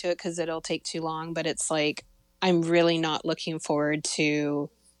go into it because it'll take too long. But it's like, I'm really not looking forward to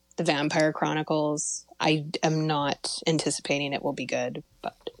the Vampire Chronicles. I am not anticipating it will be good,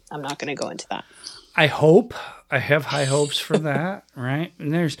 but I'm not going to go into that. I have high hopes for that, right?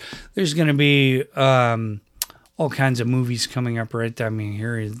 And there's going to be all kinds of movies coming up, right? I mean,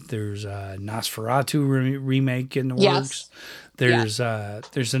 there's a Nosferatu remake in the works. There's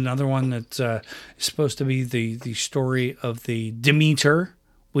another one that's supposed to be the story of the Demeter,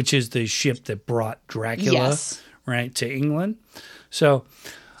 which is the ship that brought Dracula, right, to England. So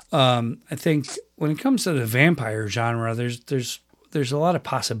I think when it comes to the vampire genre, there's a lot of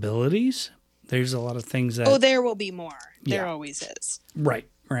possibilities. There's a lot of things that... Oh, there will be more. There always is. Right.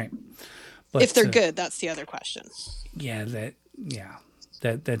 But if they're good, that's the other question. Yeah,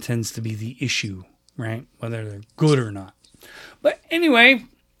 that tends to be the issue, right? Whether they're good or not. But anyway...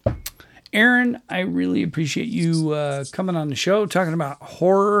 Aaron, I really appreciate you coming on the show, talking about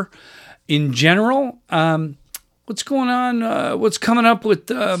horror in general. What's going on? What's coming up with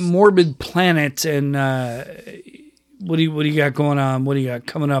Morbid Planet, and what do you got going on? What do you got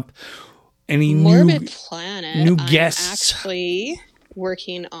coming up? Any Morbid Planet? New guests? I'm actually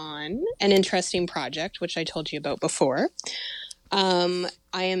working on an interesting project, which I told you about before.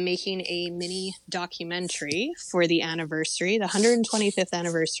 I am making a mini documentary for the 125th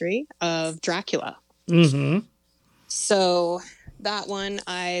anniversary of Dracula. Mm-hmm. So that one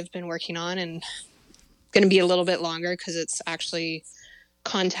I've been working on, and going to be a little bit longer because it's actually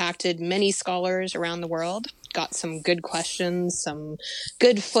contacted many scholars around the world, got some good questions, some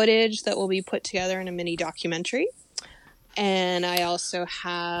good footage that will be put together in a mini documentary. And I also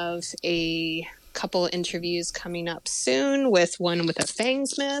have a couple interviews coming up soon with one with a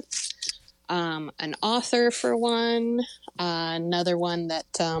Fangsmith, an author for one, another one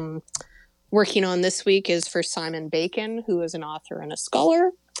that working on this week is for Simon Bacon, who is an author and a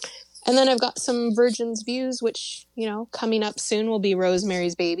scholar. And then I've got some Virgin's Views, which, coming up soon will be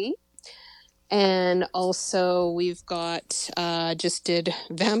Rosemary's Baby. And also we've got, just did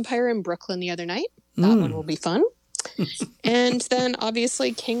Vampire in Brooklyn the other night. That one will be fun. And then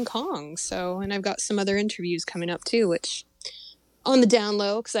obviously King Kong. And I've got some other interviews coming up too, which on the down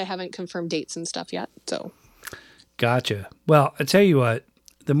low, because I haven't confirmed dates and stuff yet. So, gotcha. Well, I tell you what,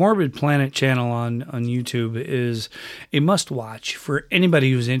 the Morbid Planet channel on YouTube is a must-watch for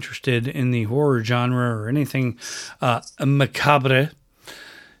anybody who's interested in the horror genre or anything macabre.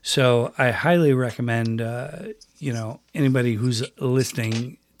 So I highly recommend, anybody who's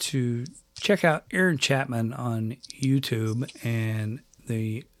listening to check out Aaron Chapman on YouTube and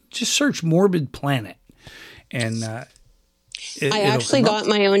just search Morbid Planet. And I actually got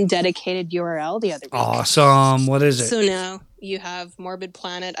my own dedicated URL the other week. Awesome. What is it? So now you have Morbid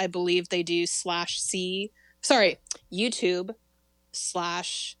Planet. I believe they do YouTube/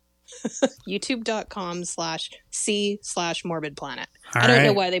 youtube.com/C/Morbid Planet. I don't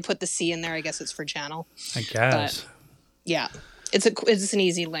know why they put the C in there. I guess it's for channel. I guess. But, yeah. It's an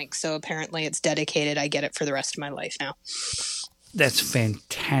easy link. So apparently it's dedicated. I get it for the rest of my life now. That's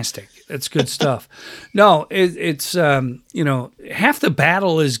fantastic. That's good stuff. No, it's half the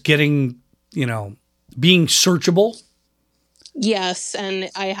battle is getting, being searchable. Yes, and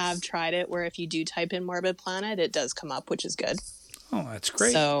I have tried it where if you do type in Morbid Planet, it does come up, which is good. Oh, that's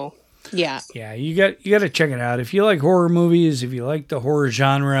great. So, yeah. Yeah, you got to check it out. If you like horror movies, if you like the horror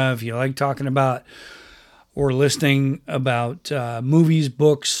genre, if you like talking about or listening about movies,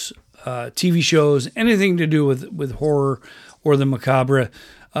 books, TV shows, anything to do with horror or the macabre,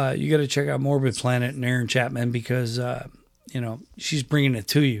 you got to check out Morbid Planet and Aaron Chapman because, she's bringing it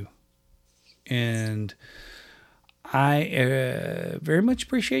to you. And I very much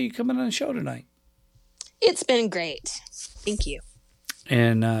appreciate you coming on the show tonight. It's been great. Thank you.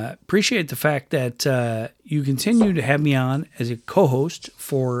 And appreciate the fact that you continue to have me on as a co-host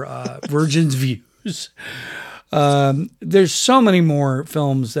for Virgin's Views. There's so many more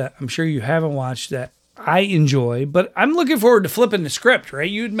films that I'm sure you haven't watched that I enjoy, but I'm looking forward to flipping the script, right?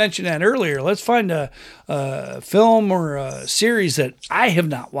 You had mentioned that earlier. Let's find a film or a series that I have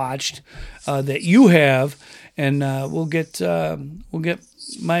not watched that you have, and we'll get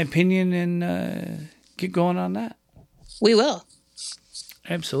my opinion and get going on that. We will.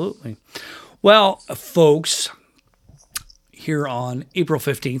 Absolutely. Well, folks, here on April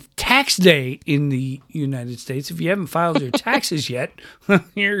 15th, tax day in the United States. If you haven't filed your taxes yet,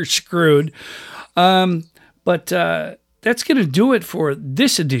 you're screwed. But that's going to do it for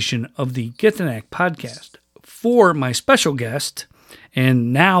this edition of the Get the Knack podcast. For my special guest,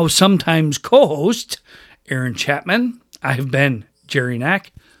 and now sometimes co-host, Aaron Chapman, I've been Jerry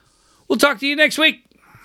Knack. We'll talk to you next week.